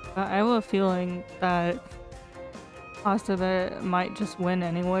 But I have a feeling that Hasebe might just win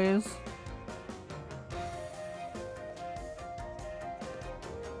anyways.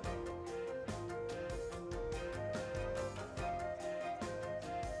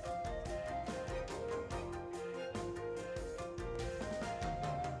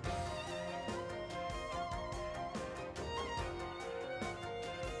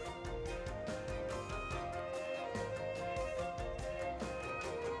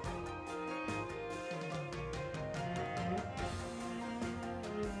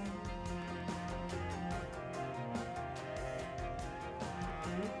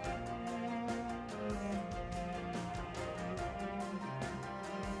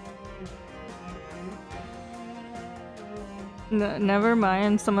 Never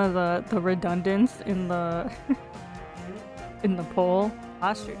mind some of the redundance in the in the poll.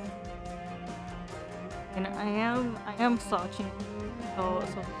 Posture. And I am searching so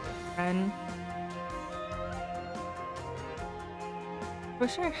friend.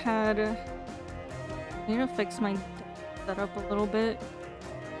 Wish I had I need to fix my setup a little bit.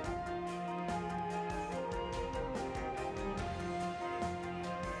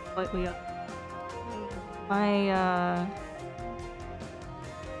 Slightly up.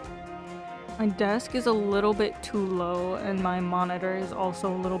 My desk is a little bit too low and my monitor is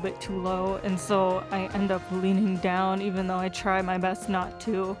also a little bit too low, and so I end up leaning down even though I try my best not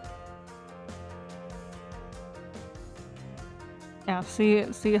to. Yeah, see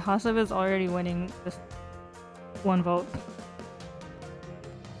Hasebe is already winning this one vote.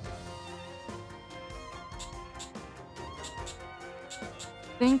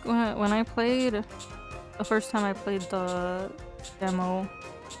 I think when I played the first time I played the demo,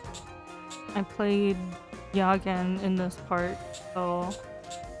 I played Yagen in this part, so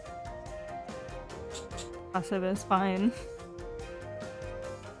Hasebe is fine.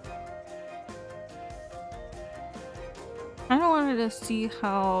 I kinda wanted to see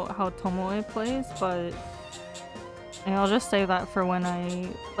how Tomoe plays, but I'll just save that for when I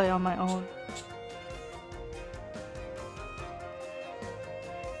play on my own.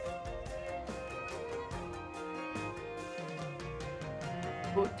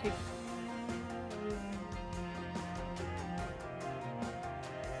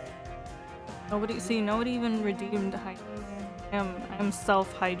 Nobody even redeemed I am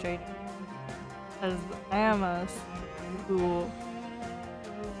self-hydrating. Because I am a who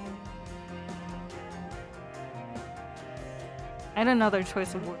I had another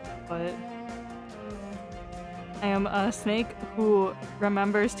choice of words, but I am a snake who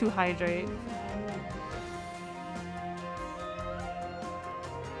remembers to hydrate.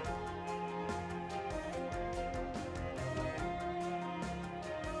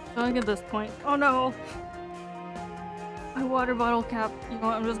 I feel like at this point, oh no! My water bottle cap. You know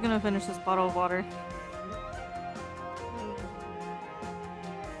what, I'm just gonna finish this bottle of water.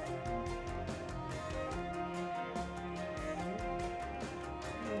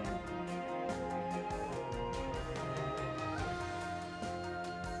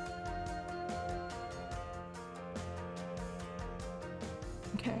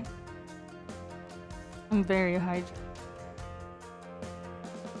 Okay. I'm very hydrated.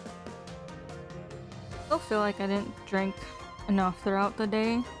 I still feel like I didn't drink enough throughout the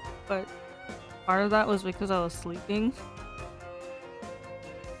day, but part of that was because I was sleeping.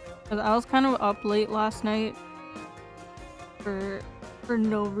 Because I was kind of up late last night for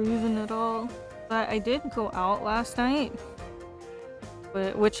no reason at all. But I did go out last night,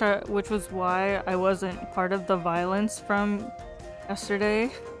 but which was why I wasn't part of the violence from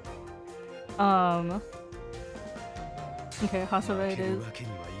yesterday. Okay, Hasabe it is.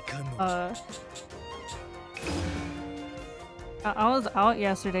 I was out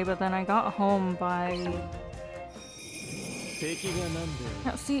yesterday, but then I got home by...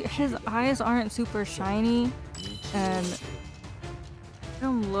 Yeah, see, his eyes aren't super shiny, and they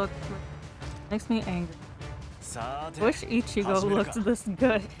don't look... Makes me angry. I wish Ichigo looked this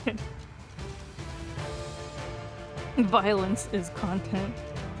good. Violence is content.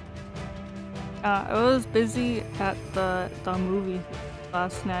 I was busy at the movie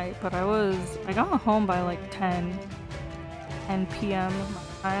last night, but I got home by like 10 p.m. my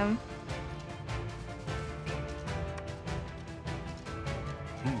time.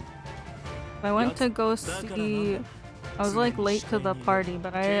 I went to go see... I was like late to the party,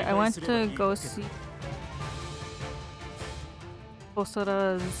 but I went to go see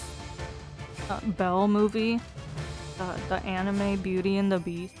Hosoda's Belle movie, the anime Beauty and the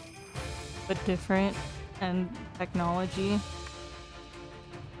Beast, but different and technology.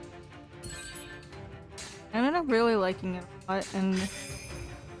 I ended up really liking it a lot, and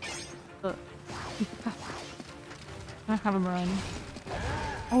I'm gonna have him run.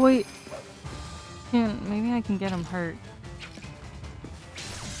 Oh wait, maybe I can get him hurt.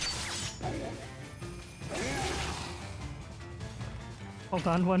 Hold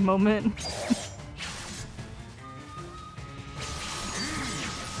on one moment.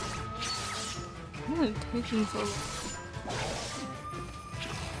 Why is it taking so long?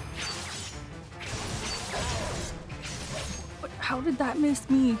 What? How did that miss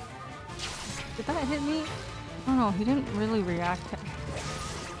me? Did that hit me? I don't know, he didn't really react to it.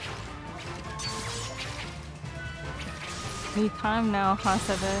 Need time now,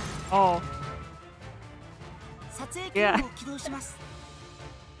 Hasabe. Oh. Yeah.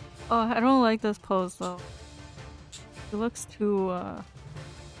 Oh, I don't like this pose though. It looks too,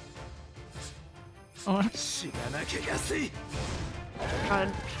 Oh.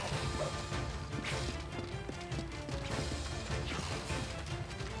 God.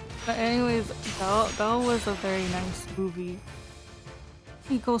 But anyways, Belle was a very nice movie.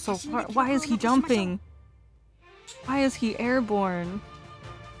 He goes so far. Why is he jumping? Why is he airborne?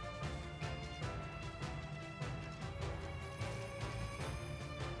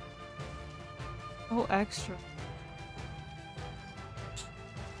 So extra.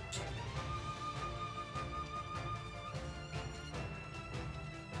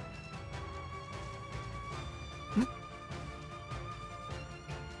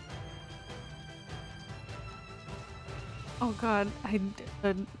 Oh god, I did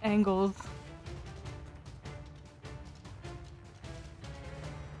the angles.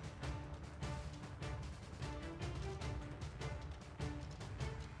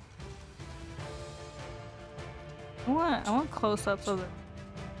 I want close-ups of it.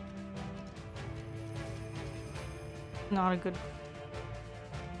 Not a good.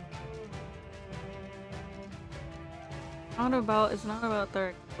 It's not about their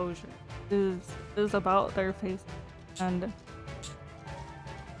exposure. It is about their face and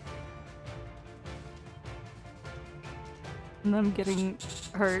them getting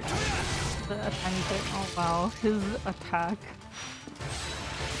hurt a tiny bit. Oh wow, his attack.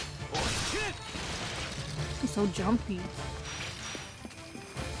 He's so jumpy.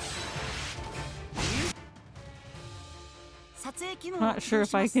 I'm not sure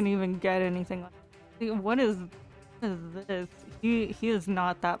if I can even get anything. What is this? He is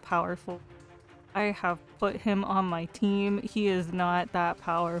not that powerful. I have put him on my team. He is not that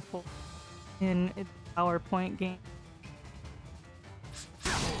powerful in a PowerPoint game.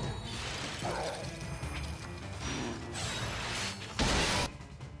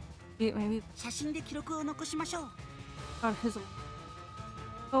 Maybe God, his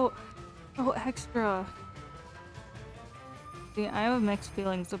so extra. See, I have mixed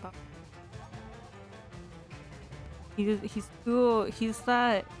feelings about. He's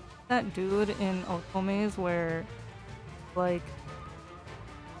that dude in Otomes where like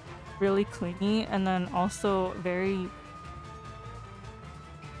really clingy and then also very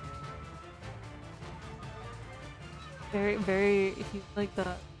he's like the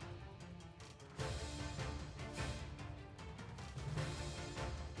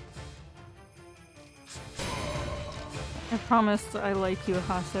I promise I like you,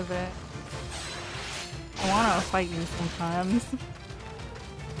 Hasebe. I wanna fight you sometimes.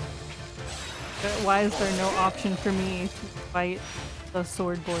 Why is there no option for me to fight the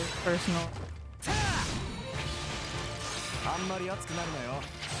sword boy personal? あんまり熱くなるなよ。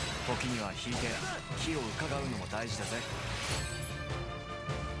時には引いて気を伺うのも大事だぜ。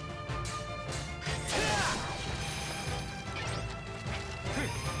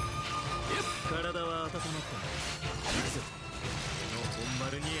体は温まった。行くぞ。この本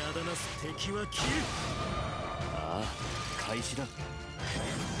丸にあだなす敵は切る。ああ、開始だ。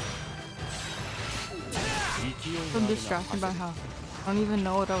I'm distracted by how I don't even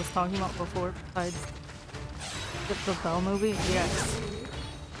know what I was talking about before besides the Bell movie. Yes.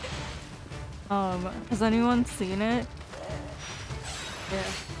 Has anyone seen it? Yeah.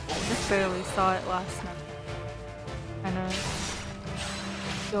 I just barely saw it last night. Kinda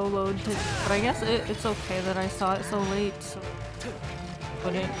soloed to, but I guess it's okay that I saw it so late so it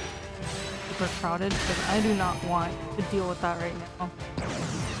wouldn't be super crowded because I do not want to deal with that right now.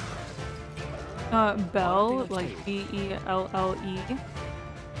 Belle, like B-E-L-L-E,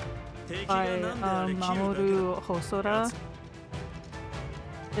 by Mamoru Hosoda.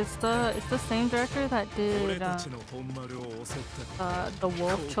 It's the same director that did the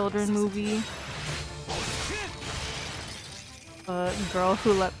Wolf Children movie, Girl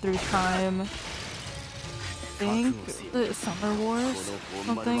Who Leapt Through Time. I think Summer Wars,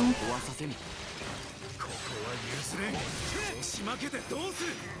 something.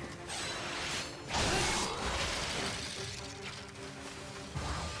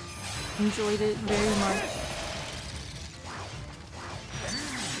 Enjoyed it very much.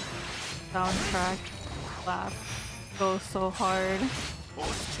 Soundtrack, laugh, goes so hard.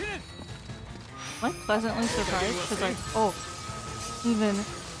 I'm pleasantly surprised because like, oh, even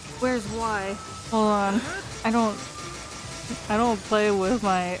where's Y? Hold on, I don't play with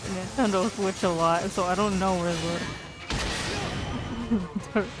my Nintendo Switch a lot, so I don't know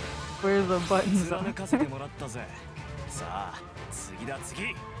where the buttons are. What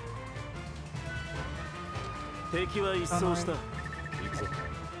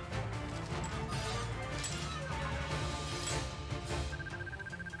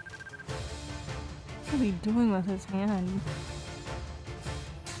is he doing with his hand?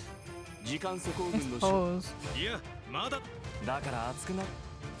 I suppose.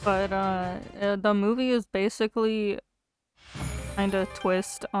 But the movie is basically kind of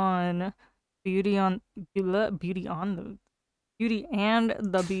twist on Beauty and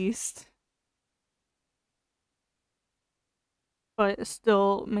the Beast, but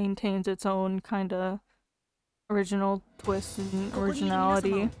still maintains its own kind of original twist and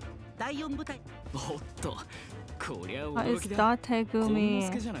originality. It's Dategumi.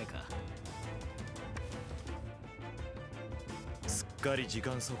 すっかり時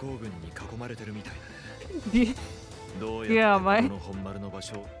間速報軍に囲まれてるみたいだね。どうやってこの本丸の場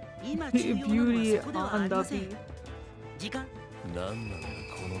所。Beauty on the Beast. なんなんだ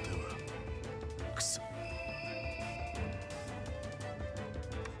この手は。くそ。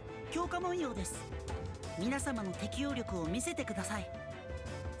強化文様です。皆様の適応力を見せてください。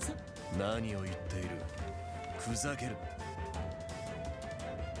何を言っている。ふざける。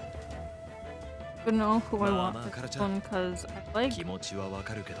I don't know who I want this one because I like 気持ちはわ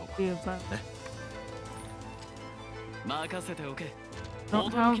かるけど。the event. 任せておけ。 I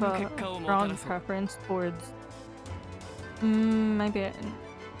don't have a strong preference towards. Maybe I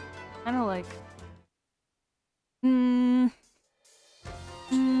kind of like.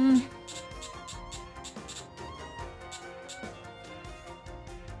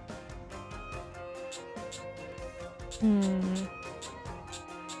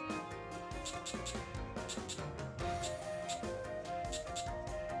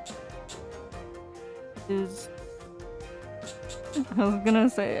 is I was gonna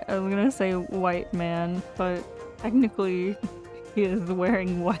say white man, but technically he is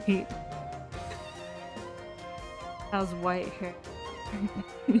wearing white. Has white hair.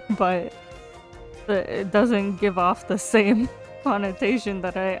 But it doesn't give off the same connotation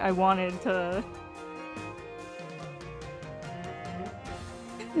that I wanted to.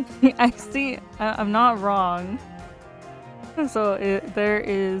 I see, I'm not wrong. So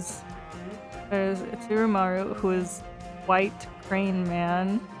there's Tsurumaru, who is white crane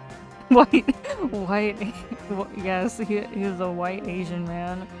man. White, yes, he is a white Asian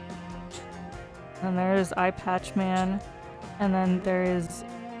man. And there's Eye Patch Man, and then there is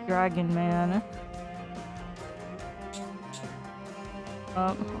Dragon Man.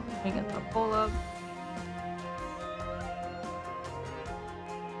 Let me get the pull up.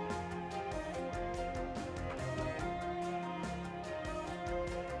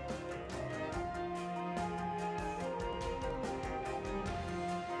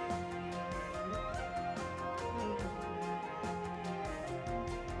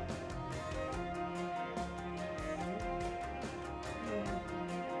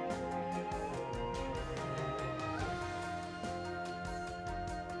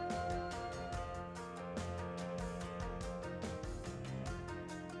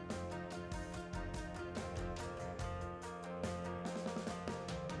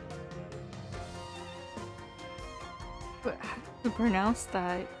 But how to pronounce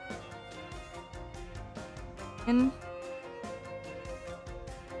that? And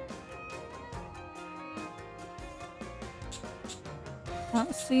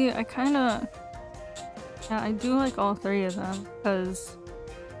see, I kinda, yeah, I do like all three of them because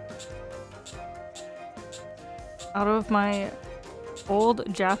out of my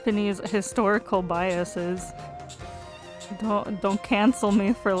old Japanese historical biases, don't cancel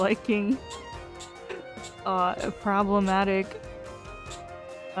me for liking problematic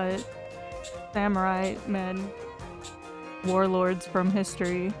samurai men, warlords from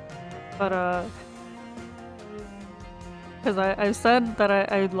history, but because I said that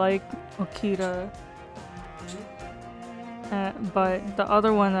I like Okita, but the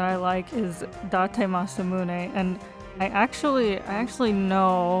other one that I like is Date Masamune, and I actually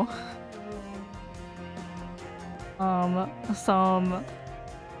know some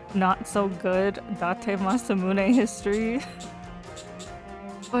not so good Date Masamune history.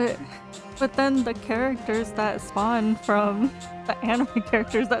 But then the characters that spawn from the anime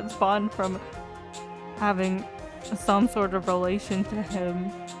characters that spawn from having some sort of relation to him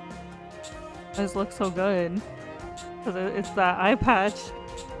just look so good. Cause it's that eye patch.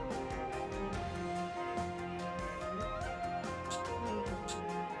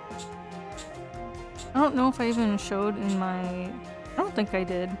 I don't know if I even showed in my... I don't think I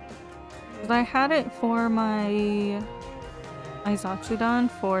did. Cause I had it for my Izatsudan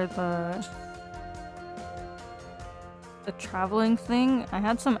for the traveling thing. I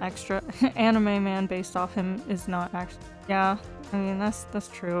had some extra anime man based off him is not actually... Yeah, I mean that's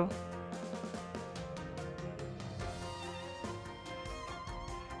true.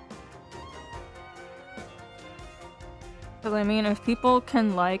 Cause I mean, if people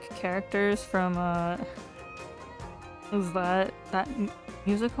can like characters from is that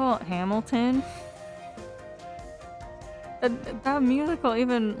musical Hamilton? That musical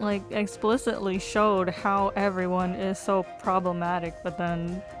even like explicitly showed how everyone is so problematic, but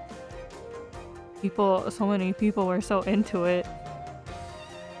then so many people were so into it.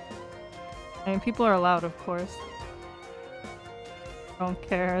 I mean, people are allowed, of course. I don't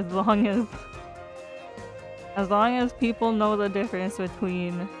care as long as people know the difference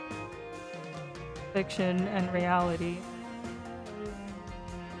between fiction and reality.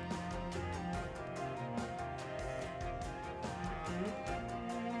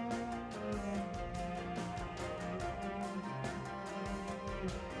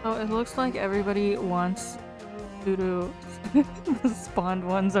 So it looks like everybody wants to the spawned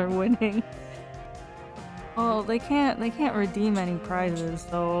ones are winning. Well, they can't redeem any prizes,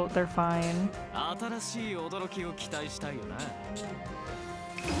 so they're fine. Oh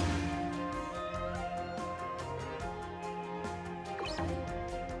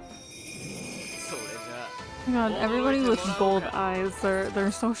my god, everybody with gold eyes,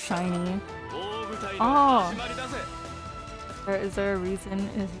 they're so shiny. Oh! Is there a reason?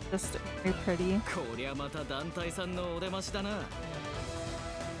 Is it just very pretty?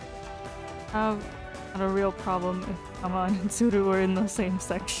 I have a real problem if Kama and Tsuru were in the same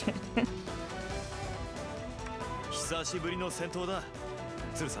section.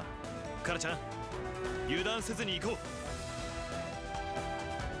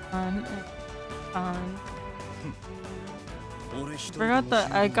 I forgot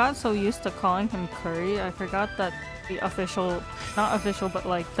that I got so used to calling him Curry, I forgot that the official, not official, but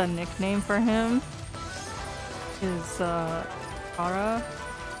like the nickname for him is Kara.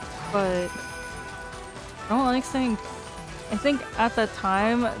 But I don't like saying. I think at the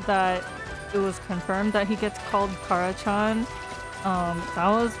time that it was confirmed that he gets called Kara-chan, that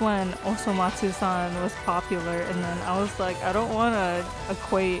was when Osomatsu-san was popular, and then I was like, I don't want to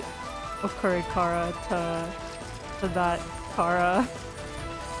equate Okuri Kara to that Kara.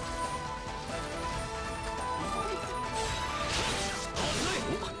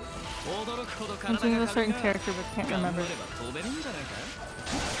 I'm thinking of a certain character but can't remember.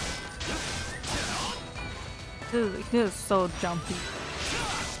 He is so jumpy.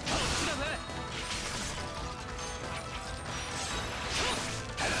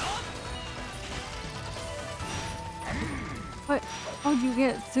 What? How'd you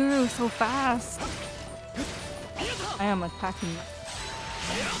get through so fast? I am attacking you.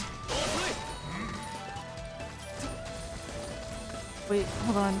 Wait,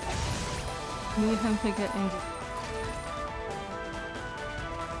 hold on. I need him to get injured.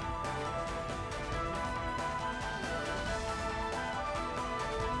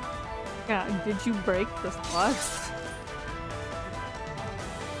 Yeah, did you break the slots?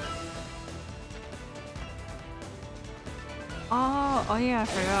 Oh yeah, I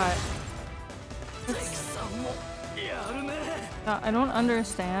forgot. I don't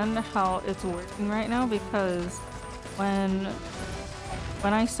understand how it's working right now because when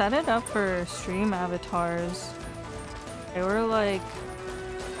I set it up for stream avatars, they were like,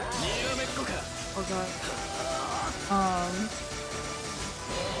 oh god,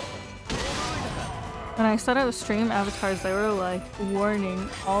 when I set up stream avatars, they were like, warning,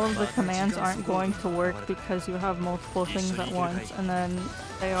 all of the commands aren't going to work because you have multiple things at once, and then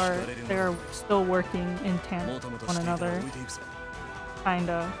they are still working in tandem with one another.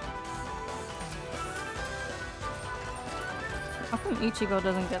 Kinda. How come Ichigo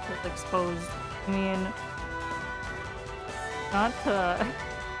doesn't get this exposed? I mean, not to...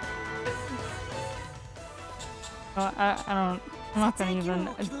 I'm not gonna even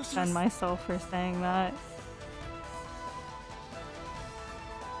defend myself for saying that.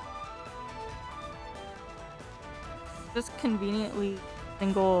 Just conveniently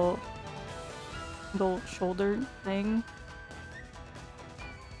single shoulder thing.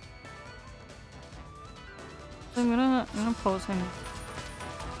 So I'm gonna pose him.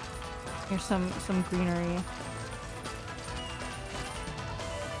 Here's some greenery.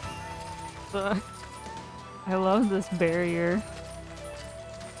 I love this barrier.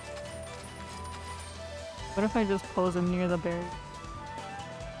 What if I just pose him near the barrier?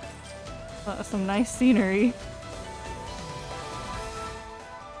 Some nice scenery.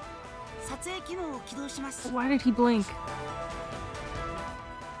 Why did he blink?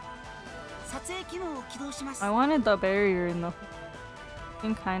 I wanted the barrier in the... You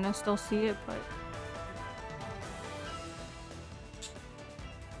can kinda still see it, but...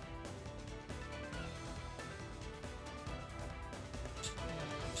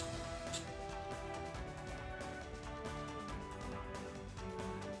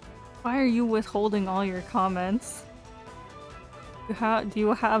 Why are you withholding all your comments? Do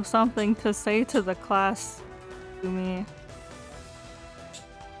you have something to say to the class, to me?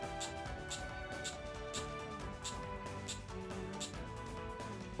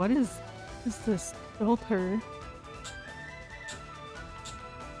 What is this filter?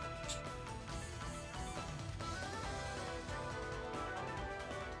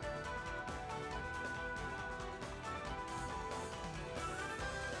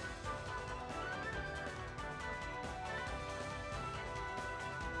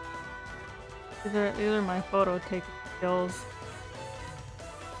 These are my photo taking skills.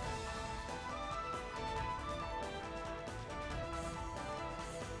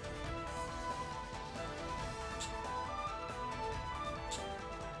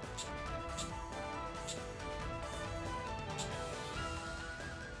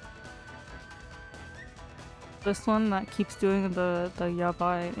 This one that keeps doing the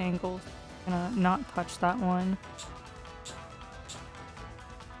yabai angles. I'm gonna not touch that one.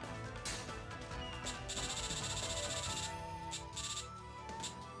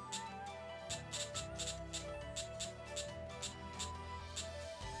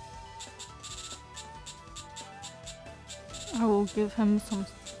 I will give him some.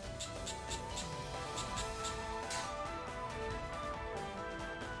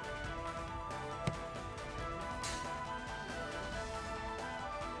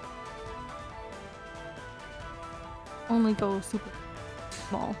 Only go super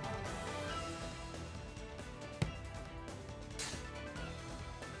small.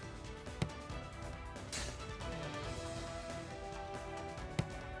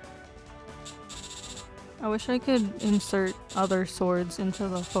 I wish I could insert other swords into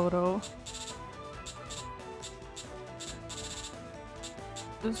the photo.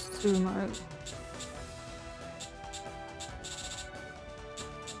 Just Tsurumaru.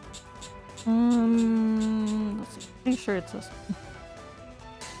 Let's see. Pretty sure it's this one.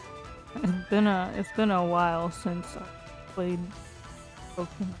 It's been a while since I played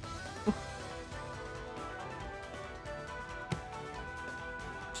Touken.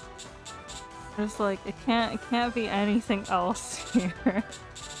 Just like it can't be anything else here.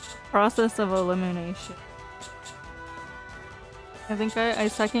 Process of elimination. I think I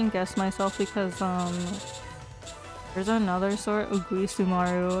second guessed myself because there's another sword,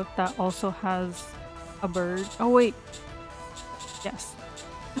 Sumaru, that also has a bird. Oh wait. Yes.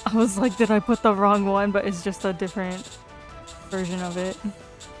 I was like, did I put the wrong one? But it's just a different version of it.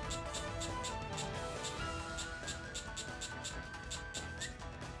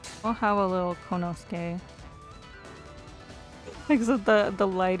 We'll have a little Konosuke. Except the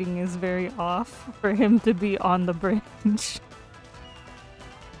lighting is very off for him to be on the bridge.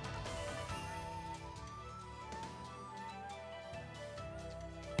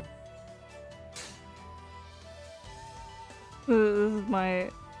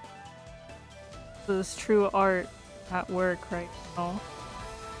 This is true art at work right now.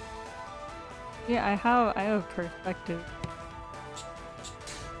 Yeah, I have perspective.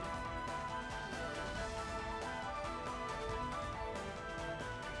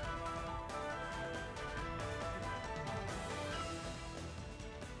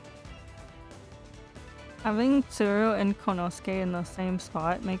 Having Tsuru and Konosuke in the same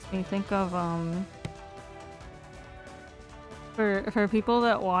spot makes me think of for people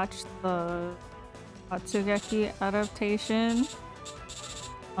that watched the Tatsugeki adaptation,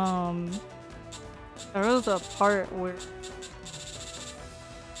 there was a part where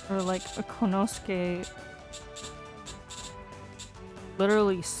like a Konosuke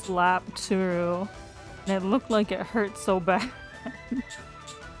literally slapped Tsuru and it looked like it hurt so bad.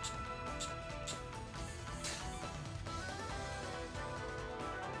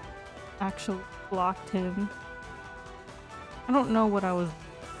 Actually blocked him. I don't know what I was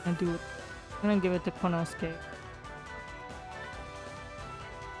gonna do with it. I'm gonna give it to Konosuke.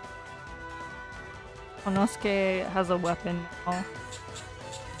 Konosuke has a weapon now.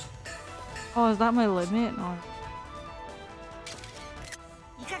 Oh, is that my limit? Oh.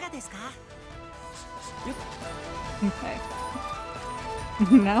 Okay.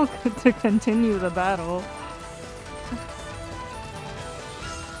 Now to continue the battle.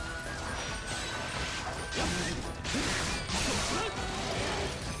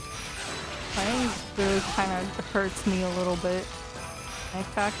 It kind of hurts me a little bit. In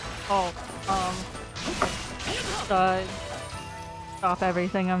fact, stop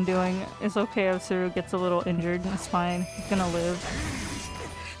everything I'm doing. It's okay if Tsuru gets a little injured. It's fine. He's gonna live.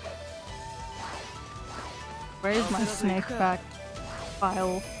 Where is my snake back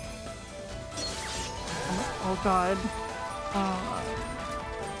file? Oh god.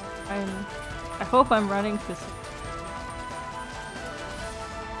 I hope I'm running to.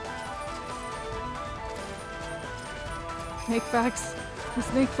 Snake facts. The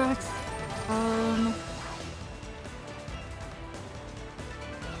snake facts.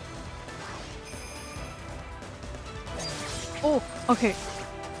 Oh, okay.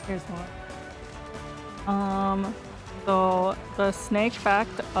 Here's one. So the snake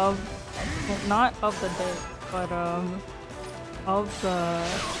fact of, well, not of the day, but of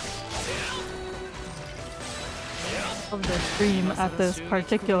the stream at this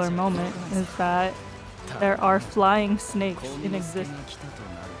particular moment is that there are flying snakes in existence.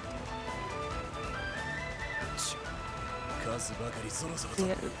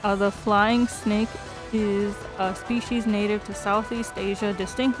 The flying snake is a species native to Southeast Asia,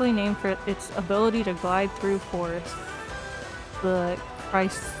 distinctly named for its ability to glide through forests. The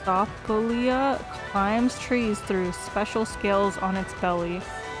Chrysocolia climbs trees through special scales on its belly,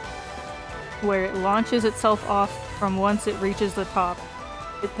 where it launches itself off from once it reaches the top.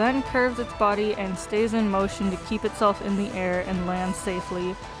 It then curves its body and stays in motion to keep itself in the air and land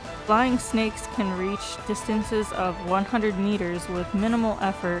safely. Flying snakes can reach distances of 100 meters with minimal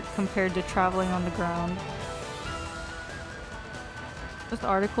effort compared to traveling on the ground. This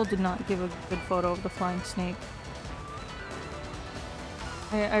article did not give a good photo of the flying snake.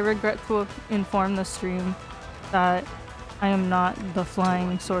 I regret to inform the stream that I am not the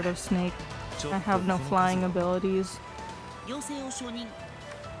flying sort of snake. I have no flying abilities.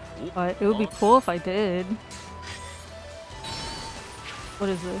 But it would be cool if I did. What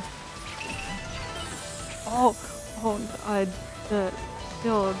is this? Oh god, the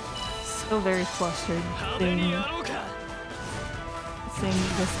shield. Still very flustered seeing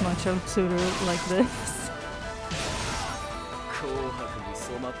this much of Tsuru like this.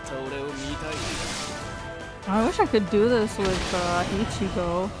 I wish I could do this with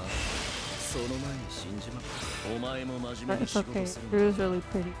Ichigo. But it's okay, Tsuru's really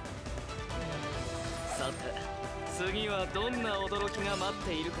pretty. 次はどんな驚きが待っ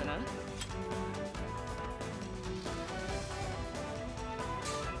ているかな。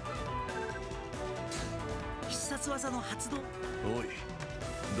必殺技の発動。おい、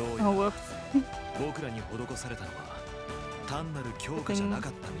どうや Oh, whoops. 僕らに施されたのは単なる強化じゃなか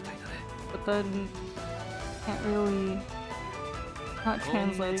ったみたいだね。But then can't really not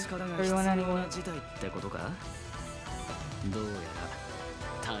translate for everyone anyway. 時代ってことか。どうや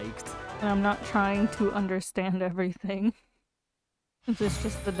ら退屈。 And I'm not trying to understand everything. This is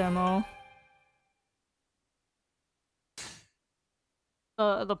just the demo.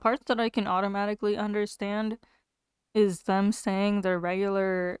 The parts that I can automatically understand is them saying their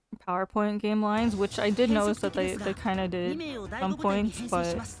regular PowerPoint game lines, which I did notice that they kind of did some points,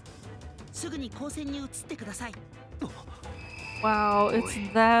 but wow, it's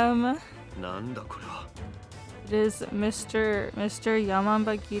them. なんだこれは。 It is Mr.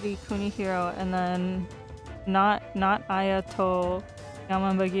 Yamambagiri Kunihiro, and then not Ayato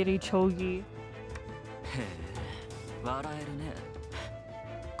Yamambagiri Chogi. 笑えるね。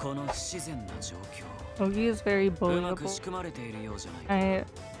この不自然な状況。 Chogi is very うまく bullyable. 仕組まれているようじゃない。 I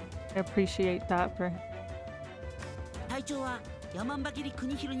appreciate that for him. 隊長は山んば切り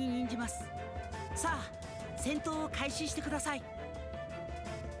国広に任じます。さあ、戦闘を開始してください。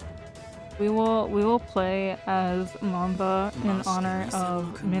 We will play as Mamba in honor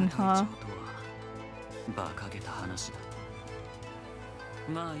of Minha. バカげた話だ。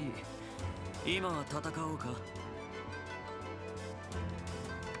まあいい。今は戦おうか。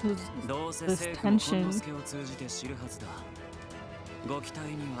 どうせ This 政府も近 tension. 之助を通じて知るはずだ。ご期待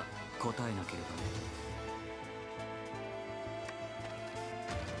には応えなければ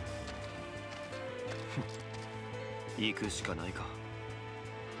ね。 行くしかないか。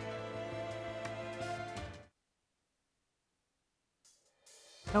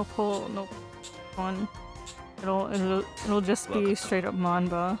 No pull, no one. It'll just be straight up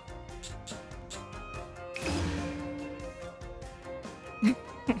Manba.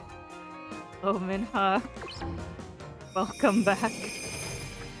 Oh, Minha. Welcome back.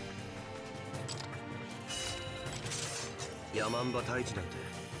 ヤマンバ太一だって。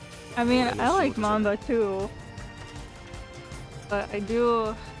 I mean, I like Mamba too. But I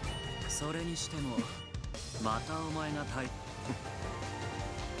do... それにしても、またお前が対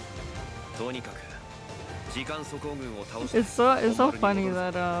とにかく時間速報軍を倒し It's so funny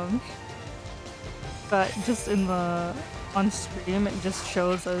that that just in the on stream it just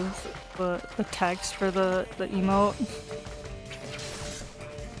shows us the text for the emote.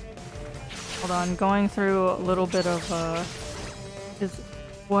 Hold on, going through a little bit of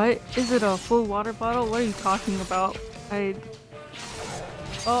what is it, a full water bottle? What are you talking about? I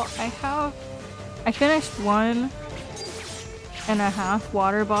finished 1.5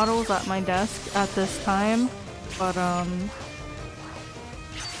 water bottles at my desk at this time, but I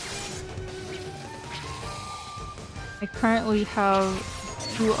currently have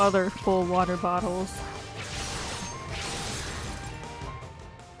 2 other full water bottles.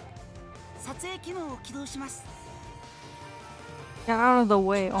 撮影機能を起動します。 Get out of the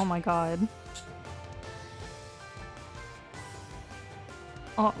way, oh my god.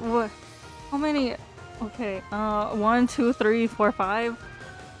 Oh, what? How many? Okay, 1, 2, 3, 4, 5.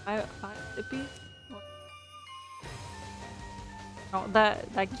 5 sippy? No, that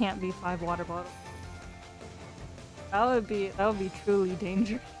can't be 5 water bottles. That would be truly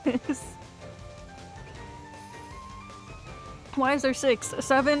dangerous. Why is there 6?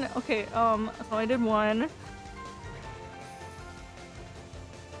 7? Okay, so I did 1.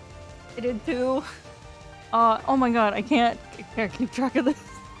 I did 2. Oh my god, I can't keep track of this.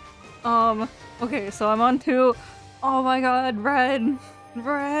 Okay, so I'm on 2. Oh my god, red!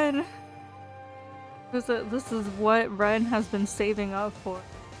 Red! This is what Red has been saving up for.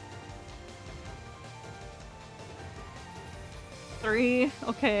 3.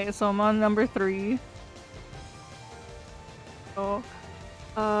 Okay, so I'm on number 3. So,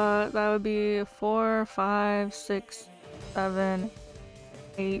 that would be 4, 5, 6, 7,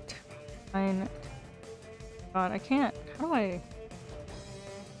 8, 9. God, I can't. How do I?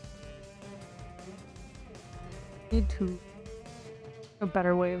 Need to a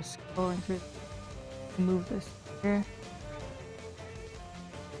better way of scrolling through. Move this here.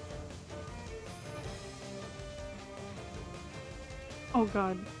 Oh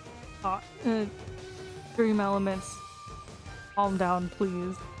god. Dream elements, calm down,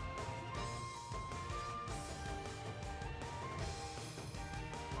 please.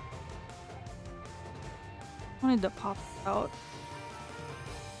 I wanted to pop it out.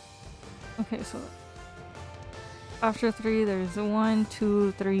 Okay, so after 3, there's 1,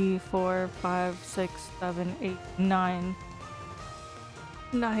 2, 3, 4, 5, 6, 7, 8, 9.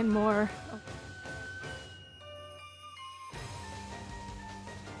 9 more.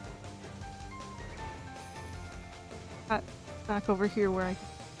 Back over here where I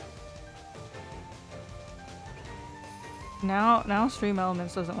now stream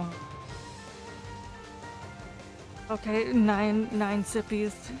elements doesn't want. Okay, nine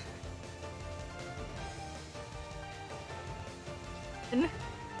sippies.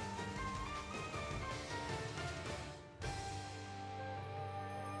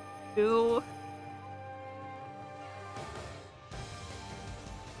 Two.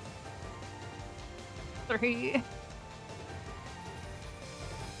 Three.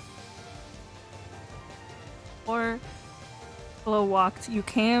 4. Hello, walked. You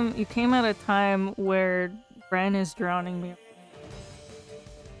came at a time where Bren is drowning me.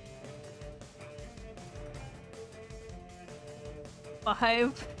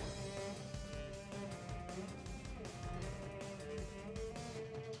 5.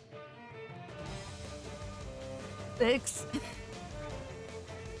 6.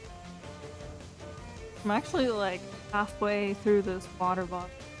 I'm actually like halfway through this water bottle.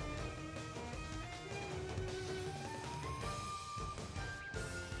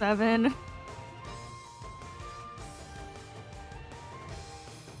 7.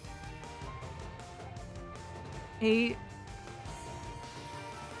 8.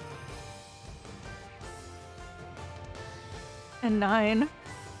 9.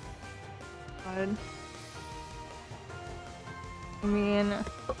 God. I mean,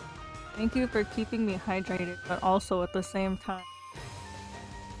 thank you for keeping me hydrated, but also at the same time,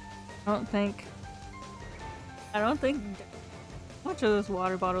 I don't think how much of this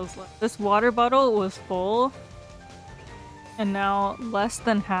water bottle is left. This water bottle was full, and now less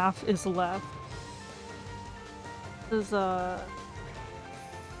than half is left. This is a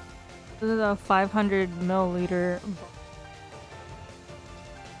 500 milliliter.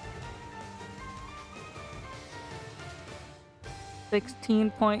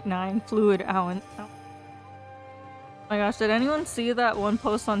 16.9 fluid ounce. Oh my gosh, did anyone see that one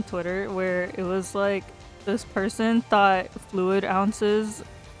post on Twitter where it was like this person thought fluid ounces,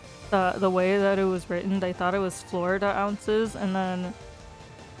 the way that it was written, they thought it was Florida ounces, and then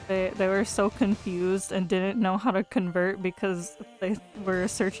they were so confused and didn't know how to convert because they were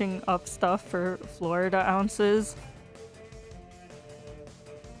searching up stuff for Florida ounces.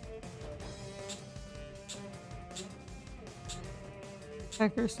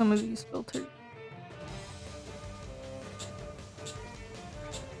 Heck are some of these filters?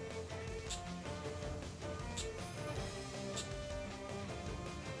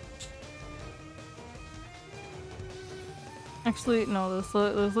 Actually, no, this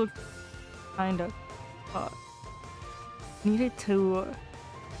looked kinda needed to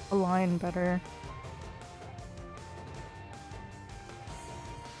align better.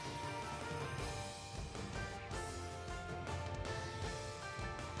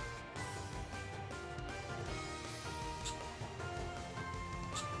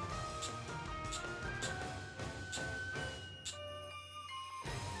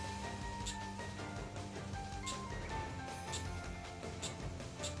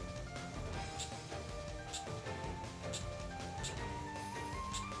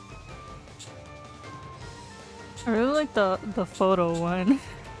 I really like the photo one.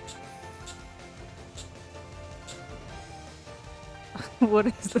 What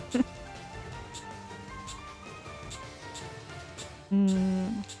is it?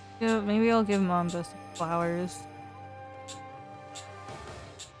 Yeah, maybe I'll give Mom some flowers.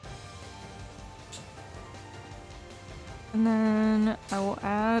 And then I will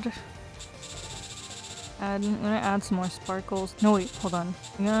add I'm gonna add some more sparkles. No wait, hold on.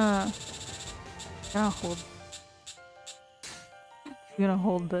 I'm gonna hold. I'm gonna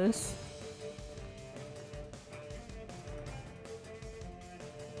hold this.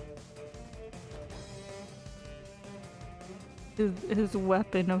 His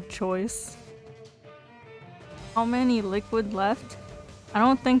weapon of choice. How many liquid left? I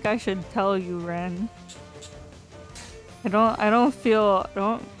don't think I should tell you, Ren. I don't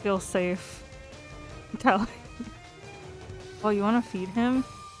feel safe telling. Oh, you wanna feed him?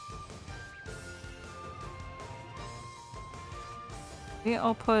 Maybe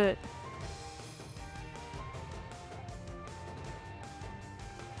I'll put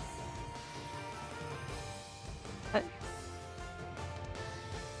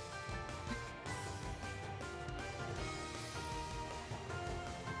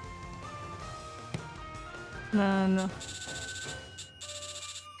Then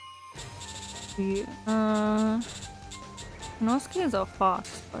the Inosuke is a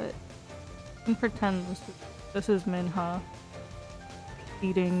fox, but I can pretend this is Minha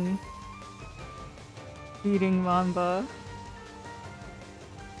eating Mamba.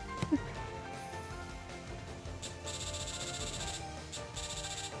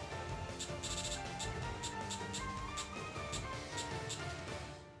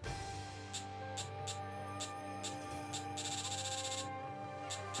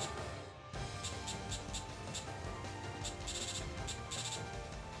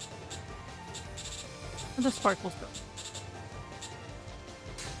 Where the sparkles go?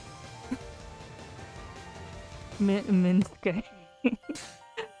 Minsuke.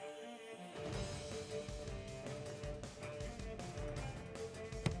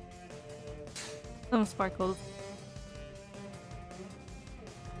 Some sparkles.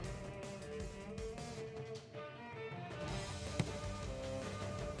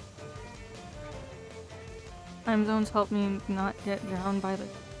 Time zones help me not get drowned by the.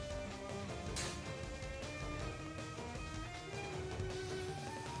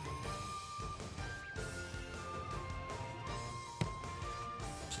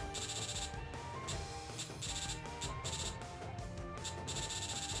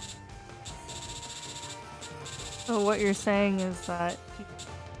 So what you're saying is that people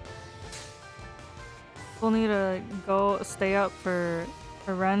need to go stay up for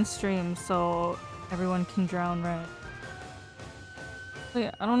Ren stream so everyone can drown Ren. So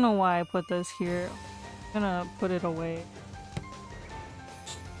yeah, I don't know why I put this here. I'm gonna put it away.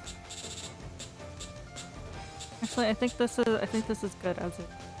 Actually, I think this is good as it.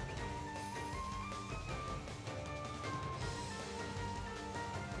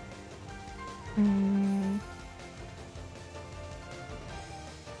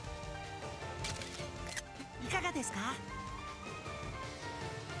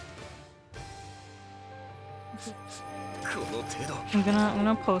 I'm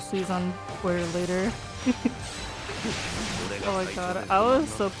gonna post these on Twitter later. Oh my god, I was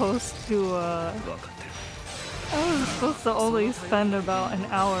supposed to only spend about an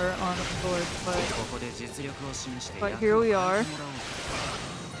hour on a sword, but here we are.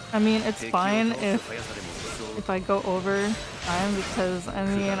 I mean, it's fine if I go over time because I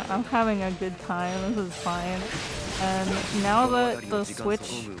mean I'm having a good time. This is fine. And now that the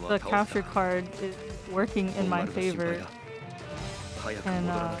Switch, the capture card is working in my favor, and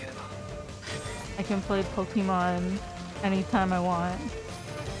I can play Pokemon anytime I want.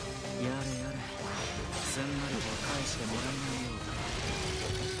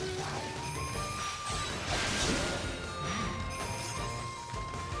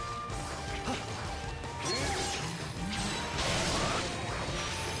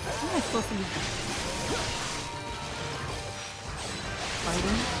 Am I supposed to be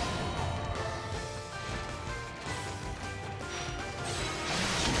fighting?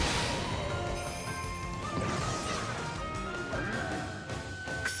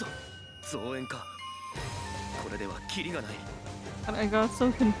 I got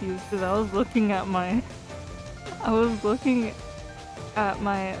so confused because I was looking at my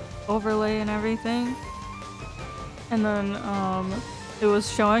overlay and everything, and then it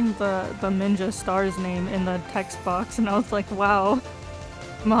was showing the Ninja Star's name in the text box, and I was like, wow,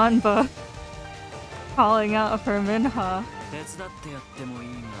 Manba calling out for Minha.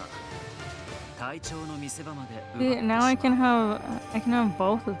 See, now I can have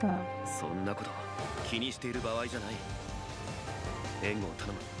both of them.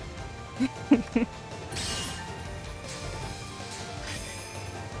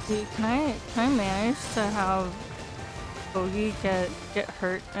 See, can I manage to have Bogi get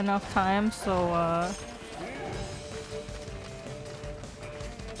hurt enough times so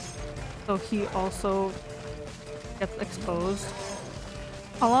he also gets exposed?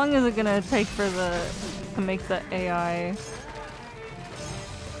 How long is it gonna take to make the AI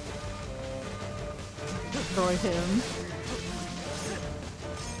destroy him?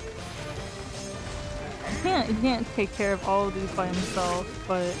 He can't take care of all of these by himself,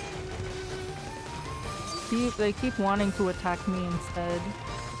 but they keep wanting to attack me instead.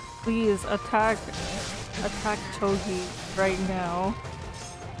 Please attack Chogi right now.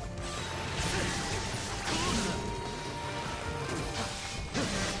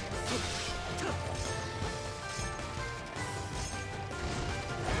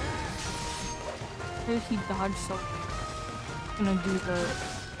 Where did he dodge so? I'm gonna do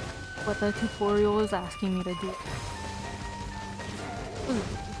what the tutorial is asking me to do.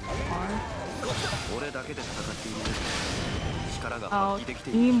 Oh,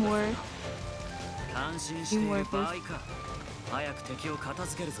 teamwork. 安心している場合か。早く敵を片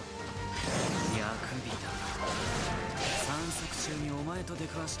付けるぞ。役人だ。散策中にお前と出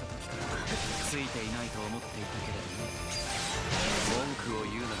くわした時からついていないと思っていたけれどね。文句を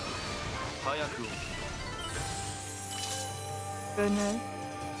言うなら早く。Goodness.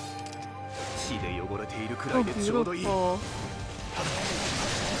 血で汚れているくら So いでちょうどいい。 beautiful.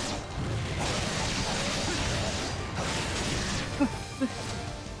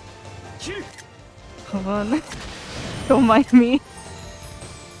 Come on. Don't mind me.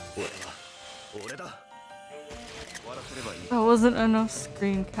 That wasn't enough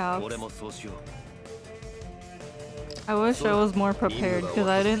screen caps. I wish I was more prepared because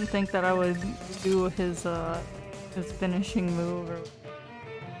I didn't think that I would do his finishing move. Or...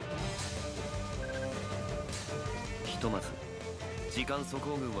 ひとまず時間速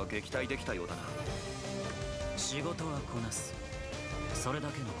報軍は撃退できたようだな。仕事はこなす。それだ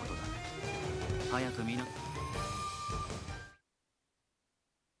けのことだ。早くみな。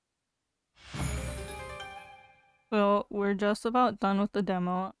Well, we're just about done with the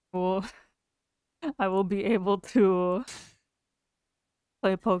demo. I will be able to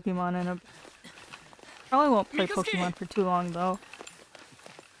play Pokemon in a... Probably won't play Pokemon for too long though.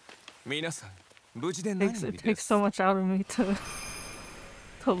 It takes so much out of me to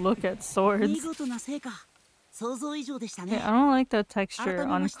look at swords. Yeah, I don't like the texture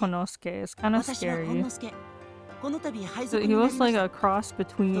on Konosuke. It's kind of scary. He was like a cross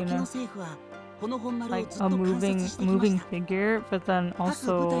between like a moving figure, but then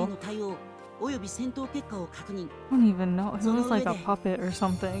also I don't even know. It was like a puppet or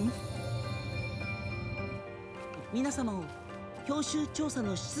something. 皆様を教習調査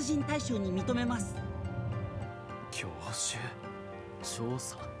の出陣対象に認めます。教習調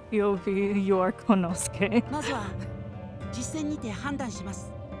査 POV, you are Konosuke. まずは実戦にて判断しま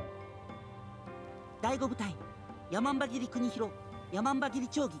す。第5部隊山姥切国広山姥切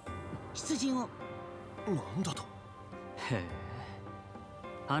町議出陣を。なんだと。へえ。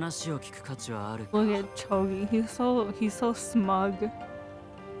話を聞く価値はある。Look at Chogi. He's so smug.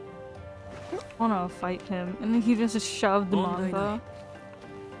 I wanna fight him, and then he just shoved the manga.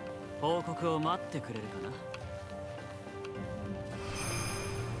 報告を待ってくれるかな。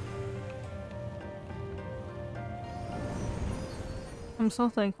I'm so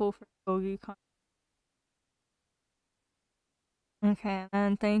thankful for Chogi. Okay,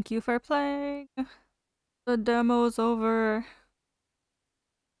 and thank you for playing. The demo's over.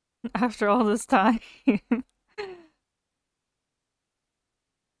 After all this time.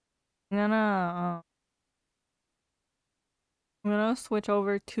 I'm gonna switch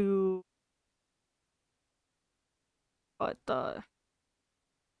over to the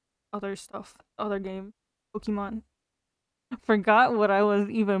other stuff, other game, Pokemon. Forgot what I was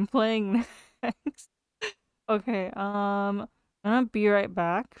even playing next. Okay, I'm gonna be right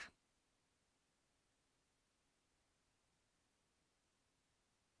back.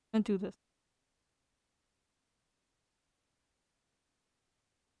 I'm gonna do this.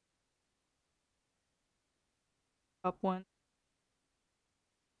 Up one.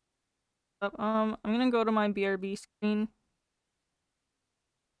 Up, I'm gonna go to my BRB screen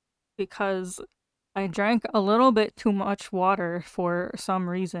because I drank a little bit too much water for some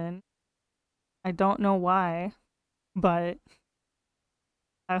reason. I don't know why, but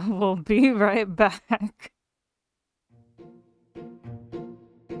I will be right back.